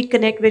 we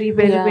connect very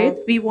well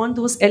with. We want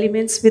those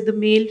elements with the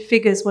male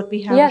figures, what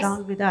we have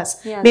around with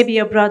us. Yes. Maybe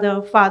a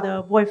brother,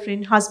 father,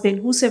 boyfriend, husband,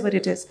 whosoever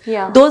it is.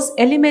 Yeah. Those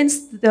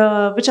elements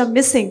which are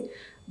missing,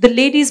 the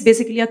ladies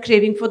basically are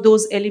craving for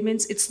those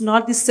elements. It's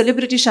not the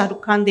celebrity Shah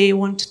Rukh Khan they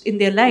want in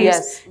their lives.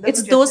 Yes,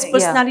 it's those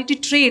personality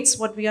traits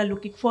what we are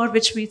looking for,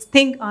 which we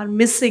think are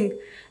missing.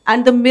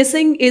 And the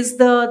missing is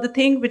the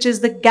thing which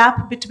is the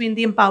gap between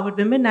the empowered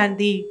women and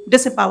the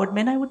disempowered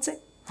men, I would say.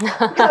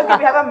 Okay,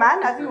 we have a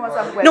man. I think he wants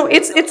some questions. No,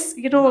 it's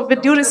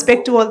with due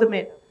respect to all the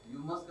men. You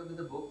must come with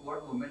the book,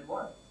 What Women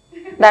Want.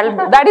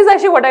 That is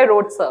actually what I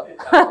wrote, sir.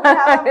 We have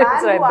a man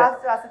It's right who there.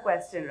 asked to ask a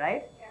question,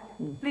 right?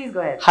 Please go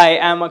ahead. Hi,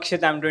 I'm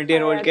Akshat. I'm a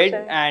 20-year-old kid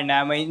and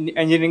I'm an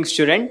engineering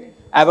student.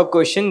 I have a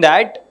question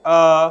that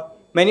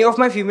many of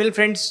my female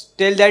friends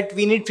tell that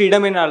we need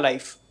freedom in our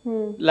life.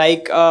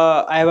 Like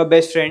I have a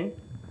best friend.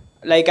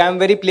 Like I'm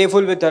very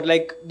playful with her.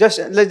 Like let's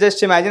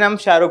just imagine I'm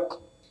Shah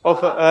Rukh of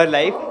her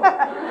life.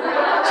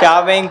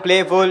 Charming,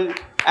 playful,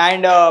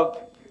 and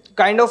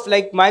kind of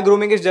like my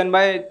grooming is done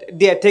by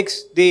the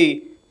ethics,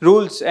 the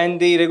rules, and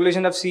the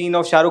regulation I've seen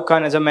of Shah Rukh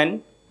Khan as a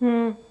man.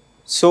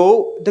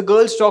 So the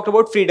girls talked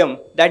about freedom,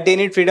 that they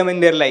need freedom in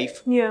their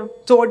life. Yeah.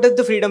 So what does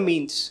the freedom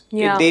means?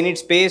 Yeah. If they need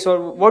space or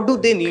what do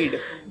they need?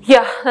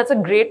 Yeah, that's a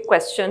great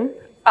question.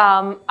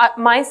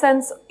 My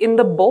sense in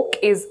the book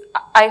is,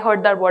 I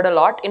heard that word a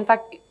lot. In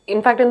fact,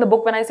 in the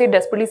book, when I say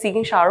desperately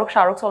seeking Shah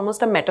Rukh's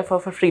almost a metaphor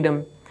for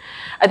freedom.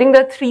 I think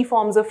there are 3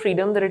 forms of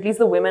freedom that at least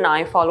the women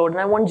I followed, and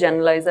I won't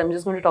generalize, I'm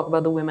just going to talk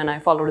about the women I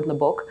followed in the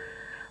book.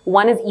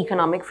 One is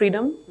economic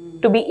freedom,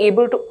 to be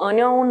able to earn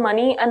your own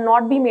money and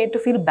not be made to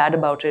feel bad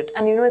about it.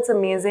 And it's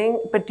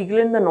amazing,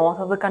 particularly in the north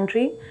of the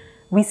country,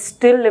 we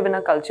still live in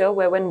a culture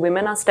where when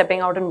women are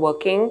stepping out and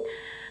working,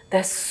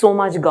 there's so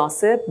much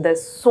gossip,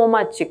 there's so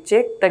much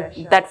chick-chick,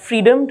 that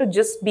freedom to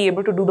just be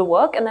able to do the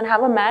work and then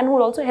have a man who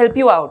will also help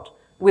you out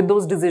with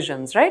those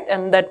decisions, right?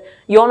 And that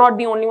you're not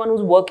the only one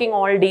who's working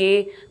all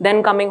day,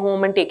 then coming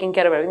home and taking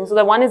care of everything. So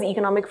the one is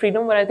economic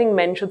freedom, where I think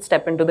men should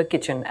step into the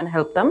kitchen and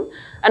help them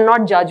and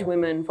not judge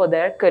women for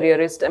their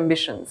careerist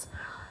ambitions.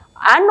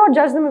 And not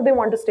judge them if they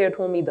want to stay at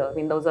home either. I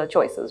mean, those are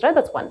choices, right?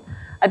 That's one.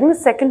 I think the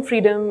second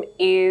freedom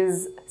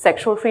is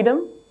sexual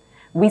freedom.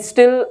 We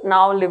still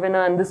now live in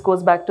and this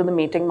goes back to the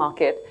mating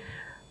market,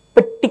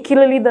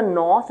 particularly the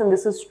north, and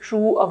this is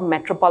true of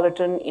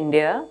metropolitan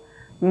India.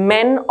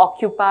 Men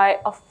occupy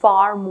a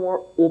far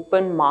more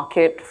open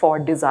market for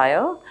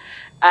desire.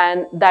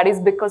 And that is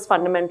because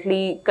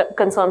fundamentally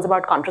concerns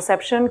about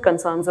contraception,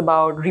 concerns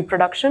about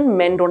reproduction,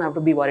 men don't have to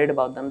be worried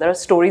about them. There are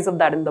stories of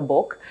that in the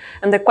book,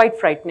 and they're quite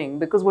frightening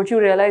because what you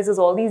realize is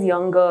all these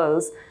young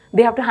girls,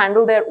 they have to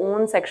handle their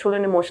own sexual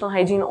and emotional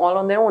hygiene all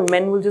on their own.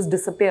 Men will just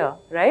disappear,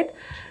 right?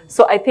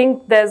 So I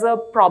think there's a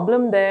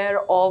problem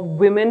there of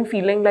women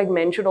feeling like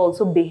men should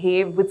also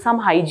behave with some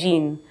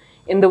hygiene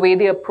in the way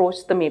they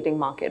approach the mating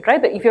market,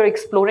 right? That if you're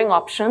exploring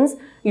options,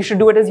 you should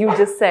do it as you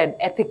just said,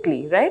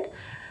 ethically, right?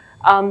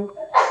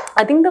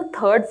 I think the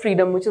third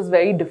freedom, which is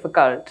very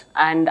difficult,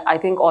 and I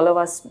think all of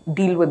us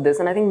deal with this,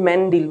 and I think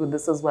men deal with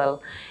this as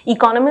well.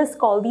 Economists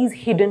call these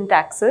hidden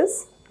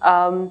taxes.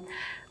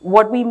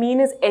 What we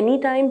mean is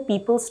anytime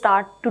people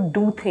start to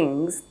do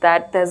things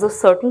that there's a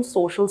certain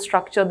social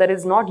structure that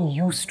is not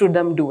used to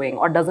them doing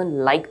or doesn't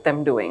like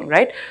them doing,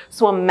 right?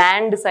 So a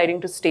man deciding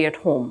to stay at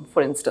home,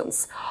 for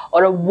instance,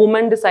 or a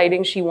woman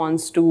deciding she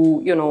wants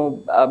to,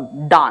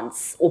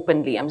 dance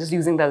openly. I'm just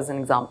using that as an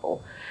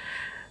example.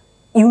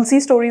 You'll see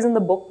stories in the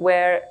book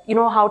where, you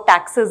know how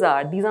taxes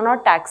are. These are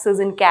not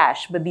taxes in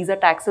cash, but these are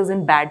taxes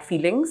in bad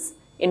feelings,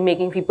 in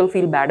making people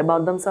feel bad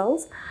about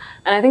themselves.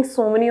 And I think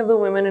so many of the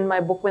women in my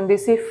book, when they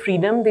say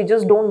freedom, they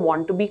just don't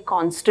want to be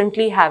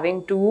constantly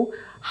having to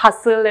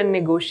hustle and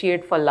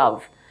negotiate for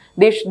love.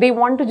 They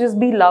want to just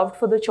be loved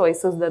for the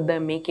choices that they're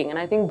making. And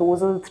I think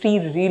those are the three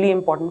really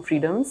important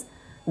freedoms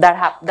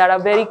that are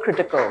very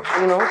critical,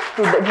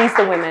 to at least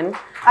the women.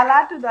 I'll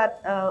add to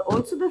that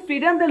also the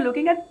freedom they're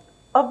looking at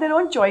of their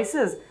own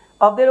choices,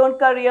 of their own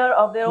career,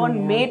 of their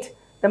own mate,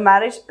 the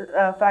marriage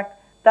fact,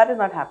 that is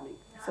not happening.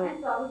 So,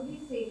 and probably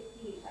safety.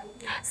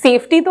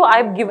 Safety, though,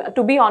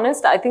 to be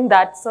honest, I think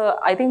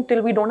I think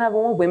till we don't have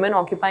more women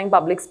occupying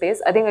public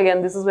space, I think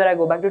again, this is where I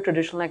go back to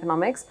traditional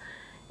economics.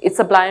 It's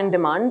supply and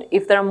demand.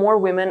 If there are more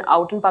women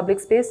out in public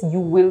space, you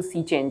will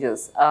see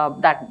changes.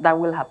 That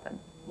will happen.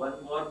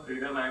 One more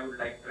freedom I would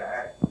like to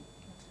add.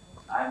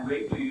 I am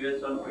going to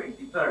US on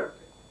 23rd.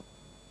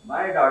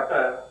 My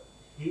daughter,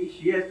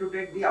 she has to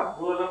take the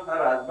approval of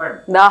her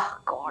husband. Ah,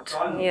 God.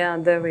 Yeah,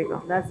 there we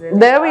go. That's really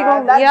there we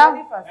go.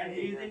 Yeah. And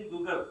he is in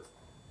Google.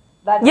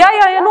 Sir,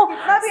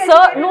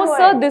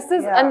 this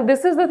is and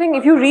this is the thing.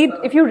 If you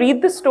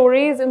read the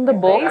stories in the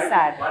book,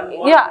 sir.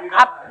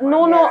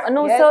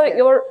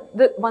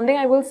 The one thing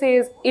I will say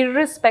is,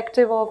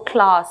 irrespective of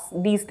class,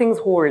 these things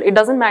hold. It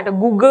doesn't matter.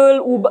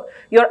 Google, Uber.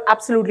 You're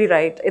absolutely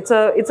right. It's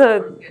a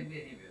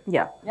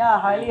Yeah,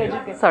 highly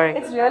educated. Sorry.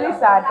 It's really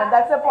sad, but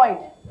that's the point.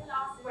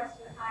 Last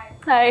question.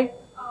 Hi.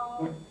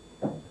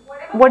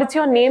 What is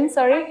your name?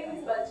 Sorry. My name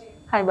is Baljeet.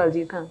 Hi,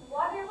 Baljeet.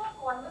 Whatever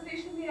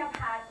conversation we have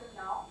had till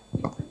now.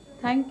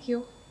 Thank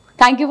you.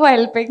 Thank you for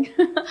helping.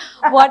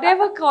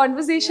 Whatever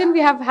conversation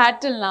we have had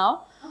till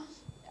now,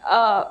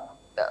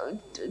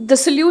 the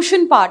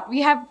solution part, we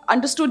have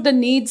understood the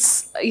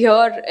needs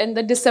here and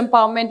the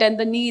disempowerment and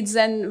the needs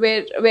and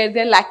where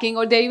they're lacking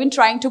or they're even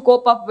trying to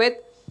cope up with.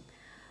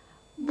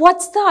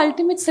 What's the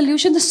ultimate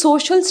solution? The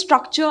social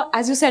structure,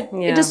 as you said,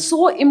 it is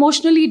so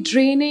emotionally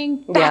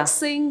draining,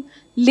 taxing,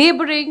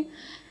 laboring.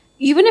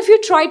 Even if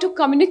you try to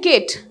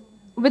communicate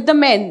with the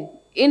men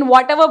in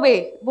whatever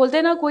way, बोलते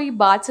हैं ना कोई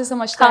बात से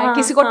समझता है,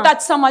 किसी को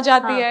touch समझ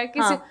आती है,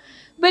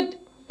 but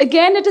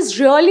again, it is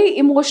really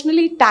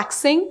emotionally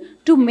taxing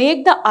to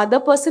make the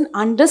other person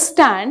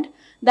understand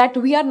that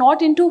we are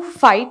not into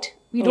fight.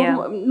 We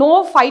don't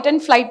no fight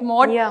and flight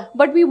mode,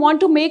 but we want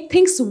to make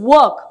things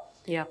work.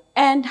 Yeah.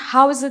 And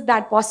how is it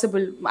that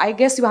possible? I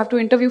guess you have to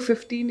interview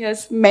 15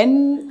 years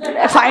men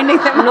finding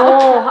them.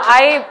 No,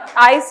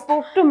 I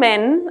spoke to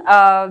men,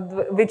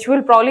 which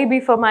will probably be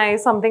for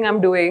something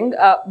I'm doing.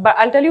 But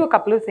I'll tell you a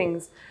couple of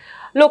things.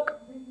 Look,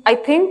 I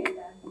think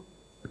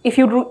if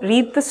you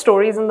read the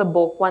stories in the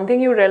book, one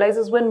thing you realize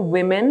is when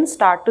women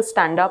start to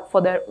stand up for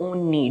their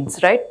own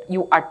needs, right?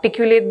 You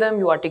articulate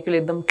them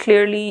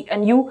clearly,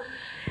 and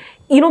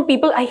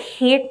people, I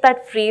hate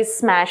that phrase,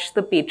 smash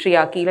the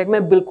patriarchy. Like,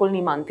 main bilkul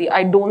nahi manti.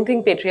 I don't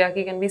think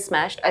patriarchy can be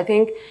smashed. I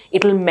think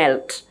it'll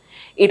melt.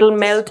 It'll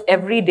melt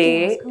every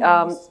day.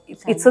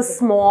 It's a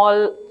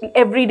small,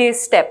 everyday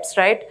steps,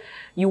 right?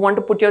 You want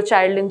to put your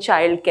child in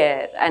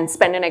childcare and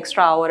spend an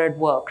extra hour at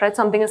work, right?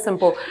 Something as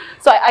simple.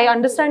 So I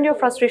understand your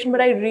frustration,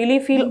 but I really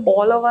feel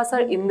all of us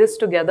are in this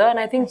together. And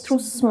I think through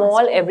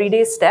small,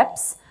 everyday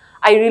steps,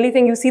 I really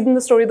think you see in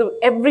the story, the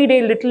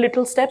everyday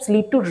little steps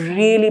lead to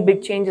really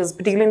big changes,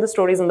 particularly in the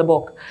stories in the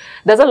book.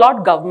 There's a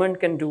lot government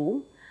can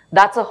do.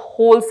 That's a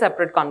whole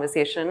separate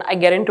conversation. I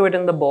get into it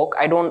in the book.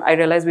 I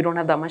realize we don't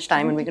have that much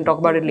time and we can talk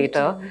about it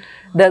later.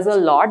 There's a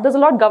lot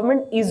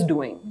government is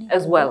doing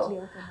as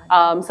well.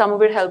 Some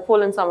of it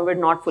helpful and some of it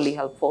not fully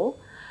helpful.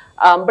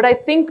 But I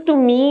think to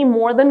me,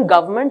 more than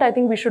government, I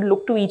think we should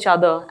look to each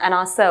other and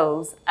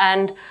ourselves.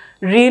 And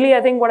really,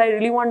 I think what I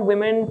really want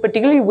women,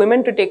 particularly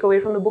women, to take away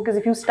from the book is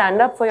if you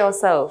stand up for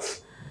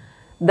yourself,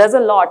 there's a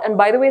lot. And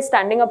by the way,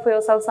 standing up for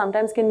yourself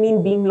sometimes can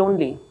mean being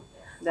lonely.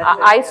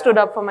 I stood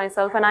up for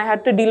myself and I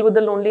had to deal with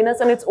the loneliness,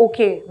 and it's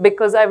okay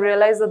because I've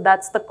realized that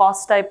that's the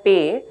cost I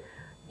pay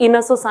in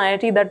a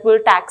society that will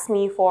tax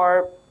me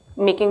for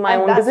making my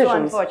own decisions.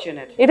 That's so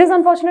unfortunate. It is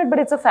unfortunate, but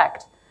it's a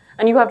fact.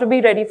 And you have to be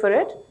ready for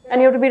it,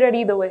 and you have to be ready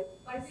either way.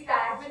 Once we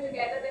act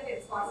together, then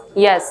it's possible.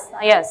 Yes,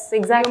 yes,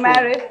 exactly. You're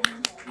married?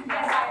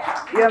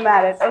 You're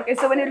married. Okay,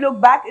 so when you look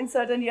back in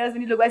certain years,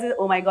 when you look back and say,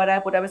 oh my God, I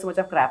put up with so much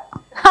of crap.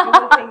 You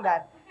will think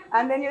that.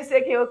 And then you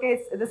say,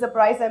 okay, there's a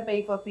price I'm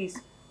paying for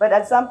peace. But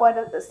at some point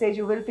at the stage,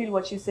 you will feel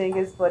what she's saying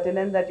is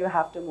pertinent, that you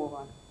have to move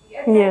on.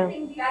 Yeah. I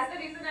think that's the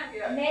reason I'm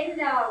here. Men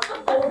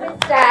go with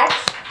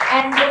stats,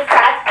 and the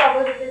stats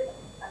probably will.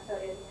 I'm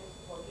sorry, I think I'm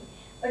talking.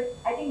 But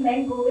I think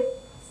men go with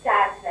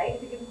stats, right?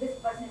 If you give this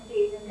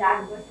percentage and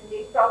that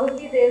percentage,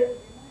 probably they'll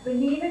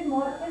believe it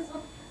more because,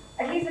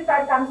 at least if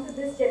it comes to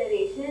this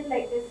generation,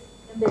 like this,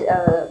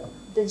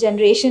 the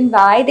generation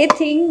Y, they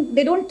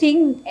don't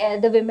think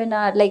the women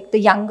are like the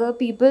younger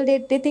people. They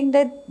think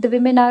that the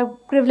women are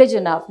privileged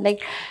enough.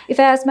 Like if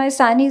I ask my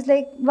son, he's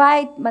like,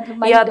 why?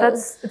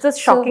 It's just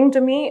shocking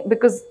to me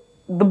because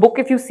the book,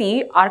 if you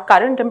see, our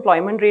current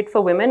employment rate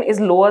for women is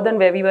lower than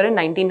where we were in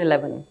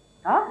 1911.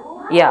 Huh?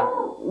 Yeah.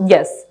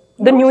 Yes.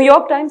 The New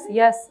York Times,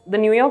 yes. The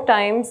New York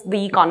Times,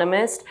 The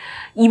Economist,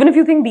 even if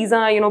you think these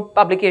are,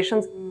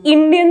 publications,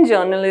 Indian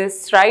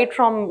journalists, right,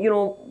 from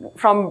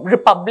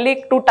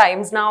Republic to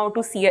Times Now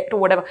to to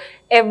whatever,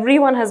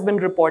 everyone has been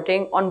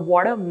reporting on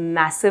what a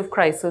massive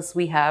crisis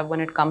we have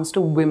when it comes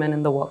to women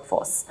in the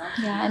workforce.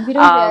 Yeah, and we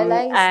don't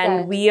realize and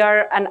that. we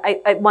are, and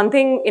one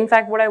thing, in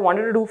fact, what I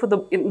wanted to do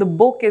in the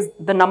book is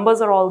the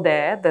numbers are all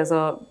there. There's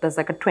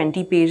like a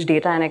 20-page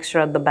data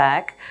annexure at the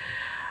back.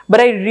 But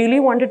I really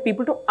wanted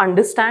people to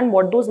understand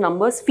what those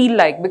numbers feel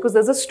like because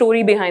there's a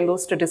story behind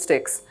those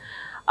statistics.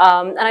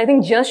 And I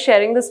think just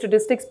sharing the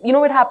statistics,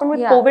 it happened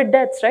with COVID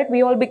deaths, right?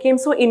 We all became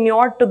so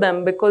inured to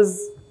them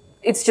because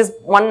it's just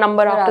one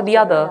number after the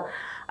other. Yeah.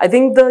 I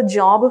think the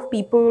job of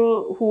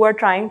people who are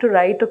trying to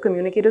write or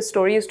communicate a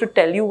story is to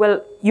tell you,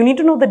 well, you need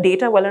to know the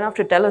data well enough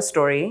to tell a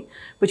story,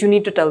 but you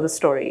need to tell the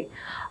story.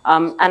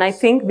 And I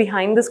think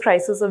behind this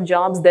crisis of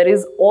jobs, there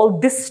is all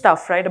this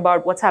stuff, right,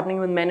 about what's happening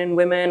with men and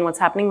women, what's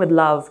happening with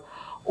love.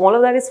 All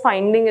of that is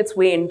finding its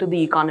way into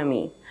the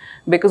economy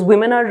because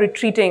women are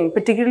retreating,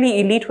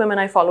 particularly elite women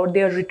I followed,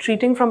 they are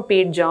retreating from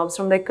paid jobs,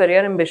 from their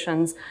career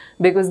ambitions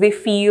because they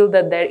feel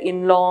that their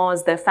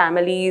in-laws, their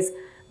families,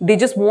 they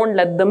just won't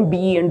let them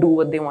be and do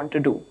what they want to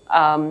do.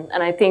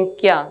 And I think,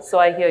 so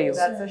I hear you.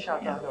 That's a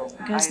shout out.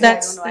 Because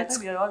that's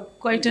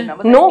quite a...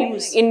 No,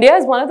 India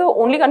is one of the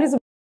only countries, a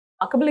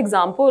remarkable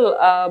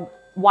example.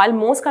 While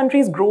most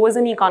countries grow as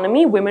an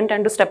economy, women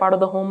tend to step out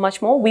of the home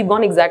much more. We've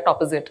gone exact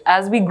opposite.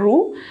 As we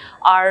grew,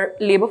 our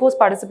labor force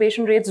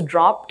participation rates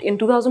dropped. In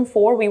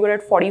 2004, we were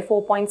at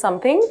 44 point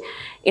something.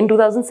 In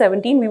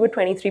 2017, we were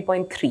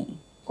 23.3.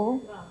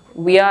 Oh.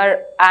 We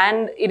are,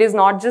 and it is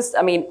not just,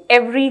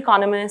 every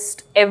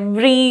economist,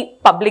 every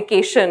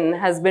publication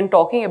has been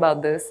talking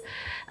about this.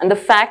 And the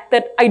fact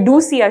that I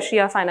do see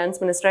Ashri, our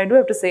finance minister, I do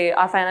have to say,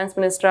 our finance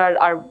minister,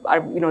 our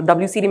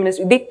WCD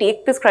minister, they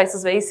take this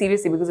crisis very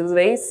seriously because it was a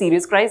very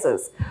serious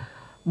crisis.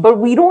 But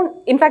we don't,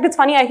 in fact, it's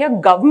funny, I hear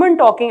government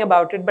talking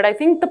about it, but I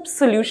think the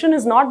solution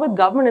is not with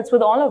government, it's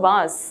with all of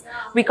us.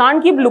 We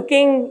can't keep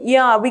looking,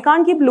 we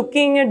can't keep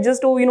looking at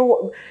just,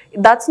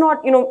 that's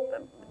not,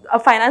 a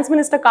finance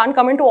minister can't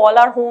come into all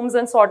our homes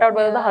and sort out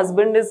whether the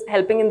husband is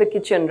helping in the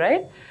kitchen,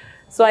 right?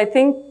 So I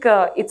think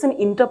it's an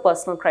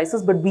interpersonal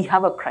crisis, but we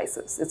have a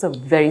crisis. It's a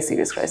very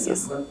serious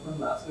crisis. One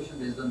last question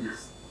based on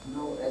this.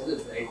 As you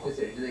rightly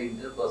said, it is an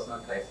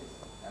interpersonal crisis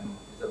and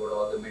it's about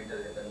all the mental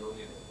health and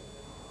loneliness.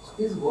 So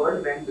is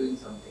World Bank doing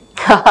something?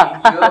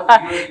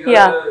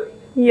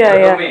 Your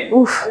domain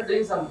is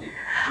doing something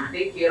to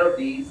take care of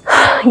these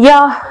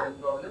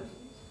problems?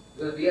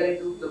 Because we are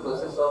into the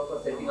process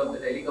of setting up the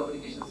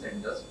telecommunication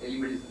centers,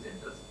 telemedicine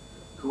centers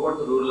throughout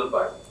the rural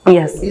part.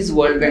 Yes. Is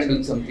World Bank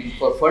doing something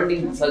for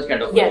funding such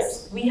kind of projects?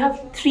 Yes, we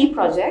have 3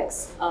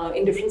 projects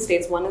in different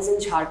states. One is in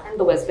Jharkhand,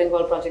 the West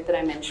Bengal project that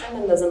I mentioned,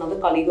 and there's another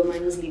colleague of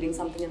mine who's leading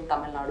something in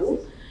Tamil Nadu.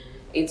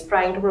 It's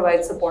trying to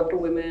provide support to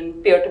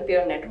women,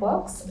 peer-to-peer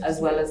networks, as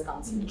well as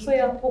counseling. So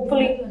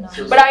hopefully,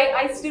 but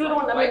I still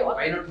don't,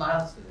 why not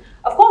Maharashtra?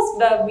 Of course,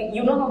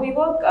 you know how we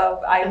work.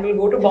 I will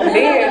go to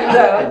Bombay and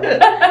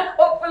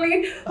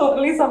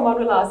hopefully someone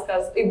will ask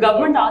us. If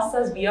government asks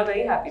us, we are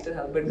very happy to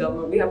help. But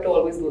government, we have to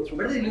always go through.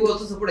 But you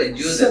also support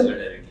NGOs as well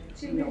directly.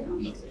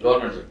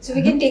 Government. So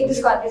we can take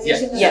this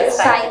conversation as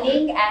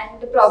signing,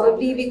 and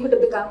probably we could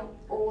have become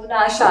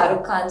Shah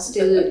Rukh Khan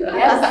still,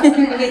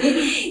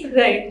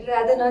 right?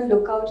 Rather not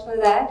look out for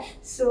that.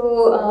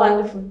 So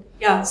wonderful.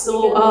 Yeah.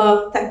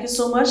 So thank you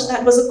so much.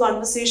 That was a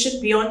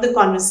conversation beyond the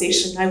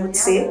conversation, I would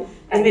say.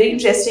 And very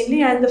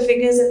interestingly, and the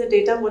figures and the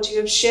data what you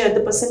have shared, the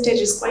percentage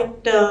is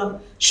quite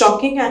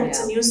shocking, and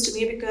it's a news to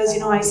me because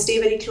I stay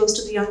very close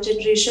to the young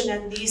generation,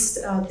 and this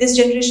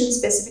generation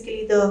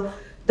specifically, the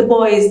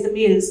boys, the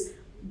males,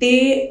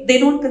 they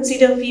don't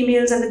consider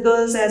females and the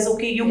girls as,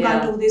 okay, you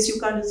can't do this, you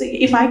can't do this.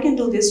 If I can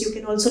do this, you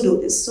can also do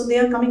this. So they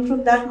are coming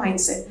from that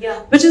mindset,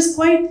 which is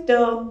quite,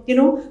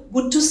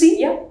 good to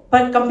see.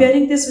 But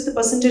comparing this with the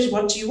percentage,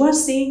 what you are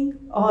seeing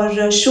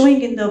or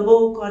showing in the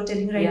book or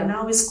telling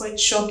now is quite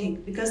shocking,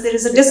 because there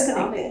is a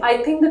disconnect there.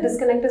 I think the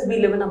disconnect is we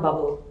live in a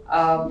bubble.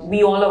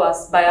 We, all of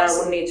us, by our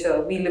own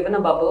nature, we live in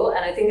a bubble.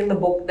 And I think in the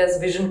book, there's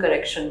vision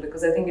correction,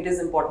 because I think it is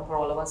important for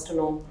all of us to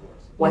know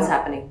what's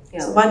happening.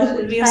 So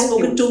wonderful. We have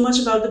spoken too much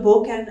about the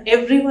book, and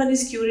everyone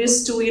is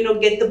curious to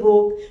get the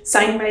book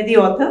signed by the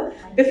author.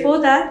 Before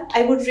that,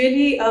 I would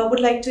really would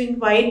like to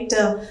invite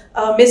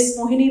Miss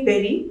Mohini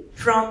Berry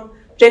from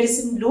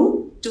Redison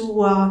Blue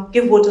to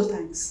give vote of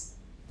thanks.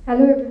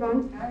 Hello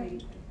everyone.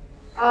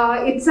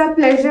 It's a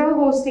pleasure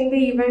hosting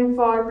the event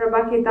for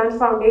Prabha Ketan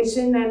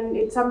Foundation, and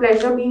it's a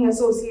pleasure being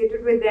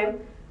associated with them.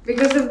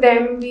 Because of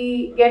them,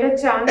 we get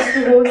a chance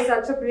to host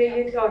such a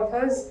brilliant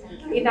authors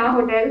in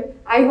our hotel.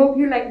 I hope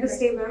you like the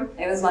stay, ma'am.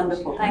 It was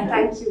wonderful.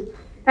 Thank you.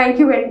 Thank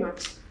you very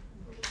much.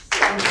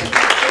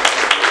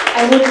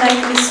 I would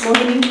like Ms.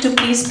 Mohini to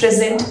please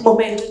present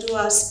memento to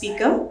our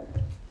speaker,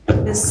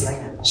 Ms.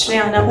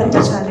 Shrayana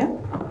Bhattacharya.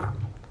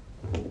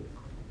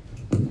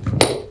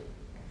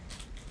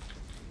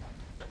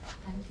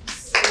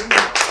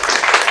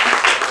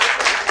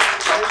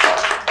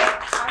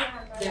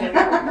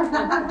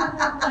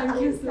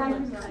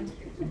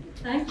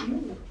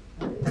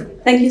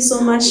 Thank you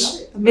so much,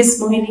 Ms.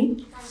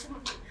 Mohini.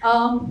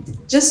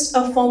 Just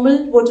a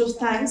formal vote of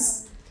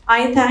thanks.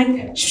 I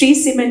thank Shree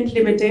Cement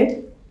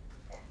Limited,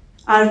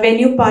 our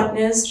venue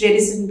partners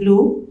Redison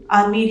Blue,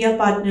 our media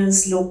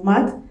partners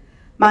Lokmat,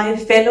 my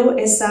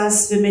fellow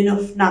SAS women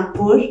of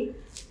Nagpur,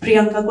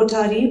 Priyanka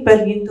Kothari,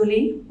 Parveen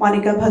Tuli,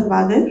 Monica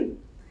Bhagwagar,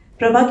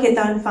 Prabha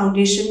Ketan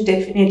Foundation,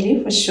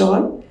 definitely for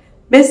sure,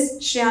 Ms.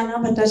 Shrayana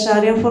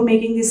Bhattacharya for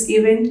making this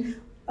event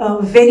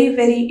very,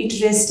 very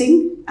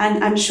interesting.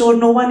 And I'm sure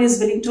no one is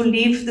willing to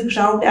leave the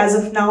ground as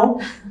of now.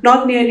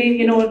 Not nearly,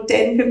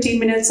 10-15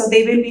 minutes, so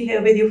they will be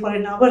here with you for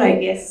an hour, I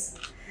guess.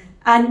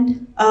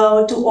 And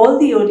to all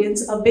the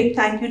audience, a big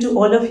thank you to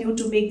all of you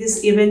to make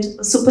this event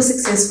super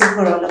successful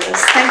for all of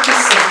us. Thank you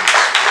so much.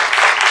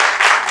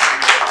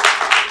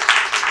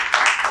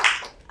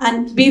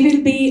 And we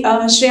will be,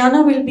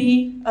 Shrayana will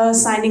be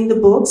signing the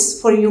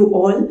books for you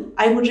all.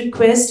 I would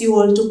request you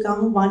all to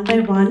come one by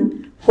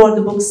one for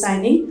the book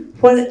signing.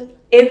 For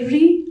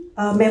every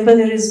member,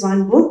 there is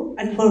one book,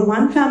 and for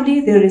one family,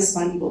 there is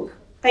one book.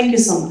 Thank you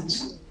so much.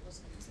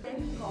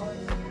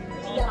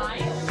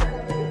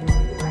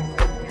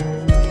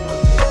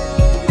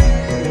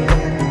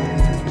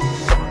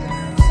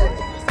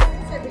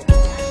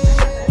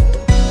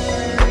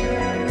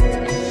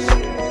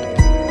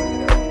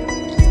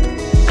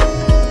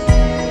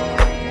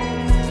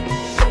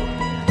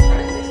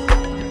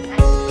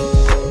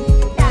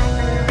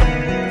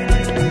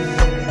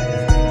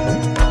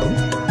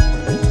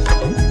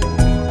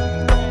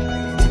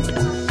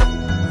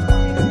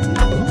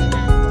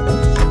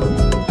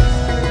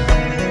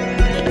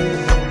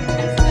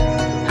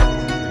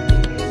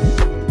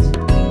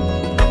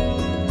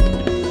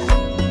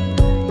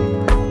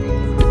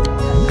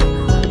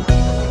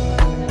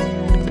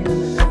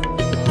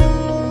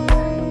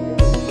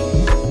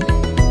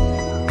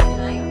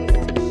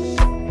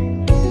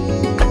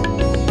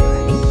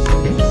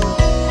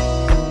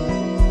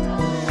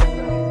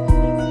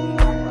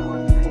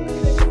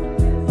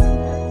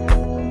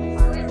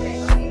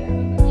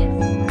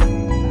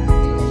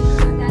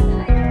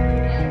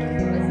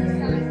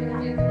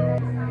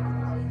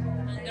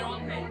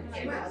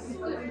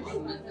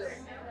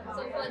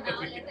 So for now,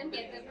 let them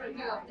get the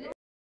preview of this.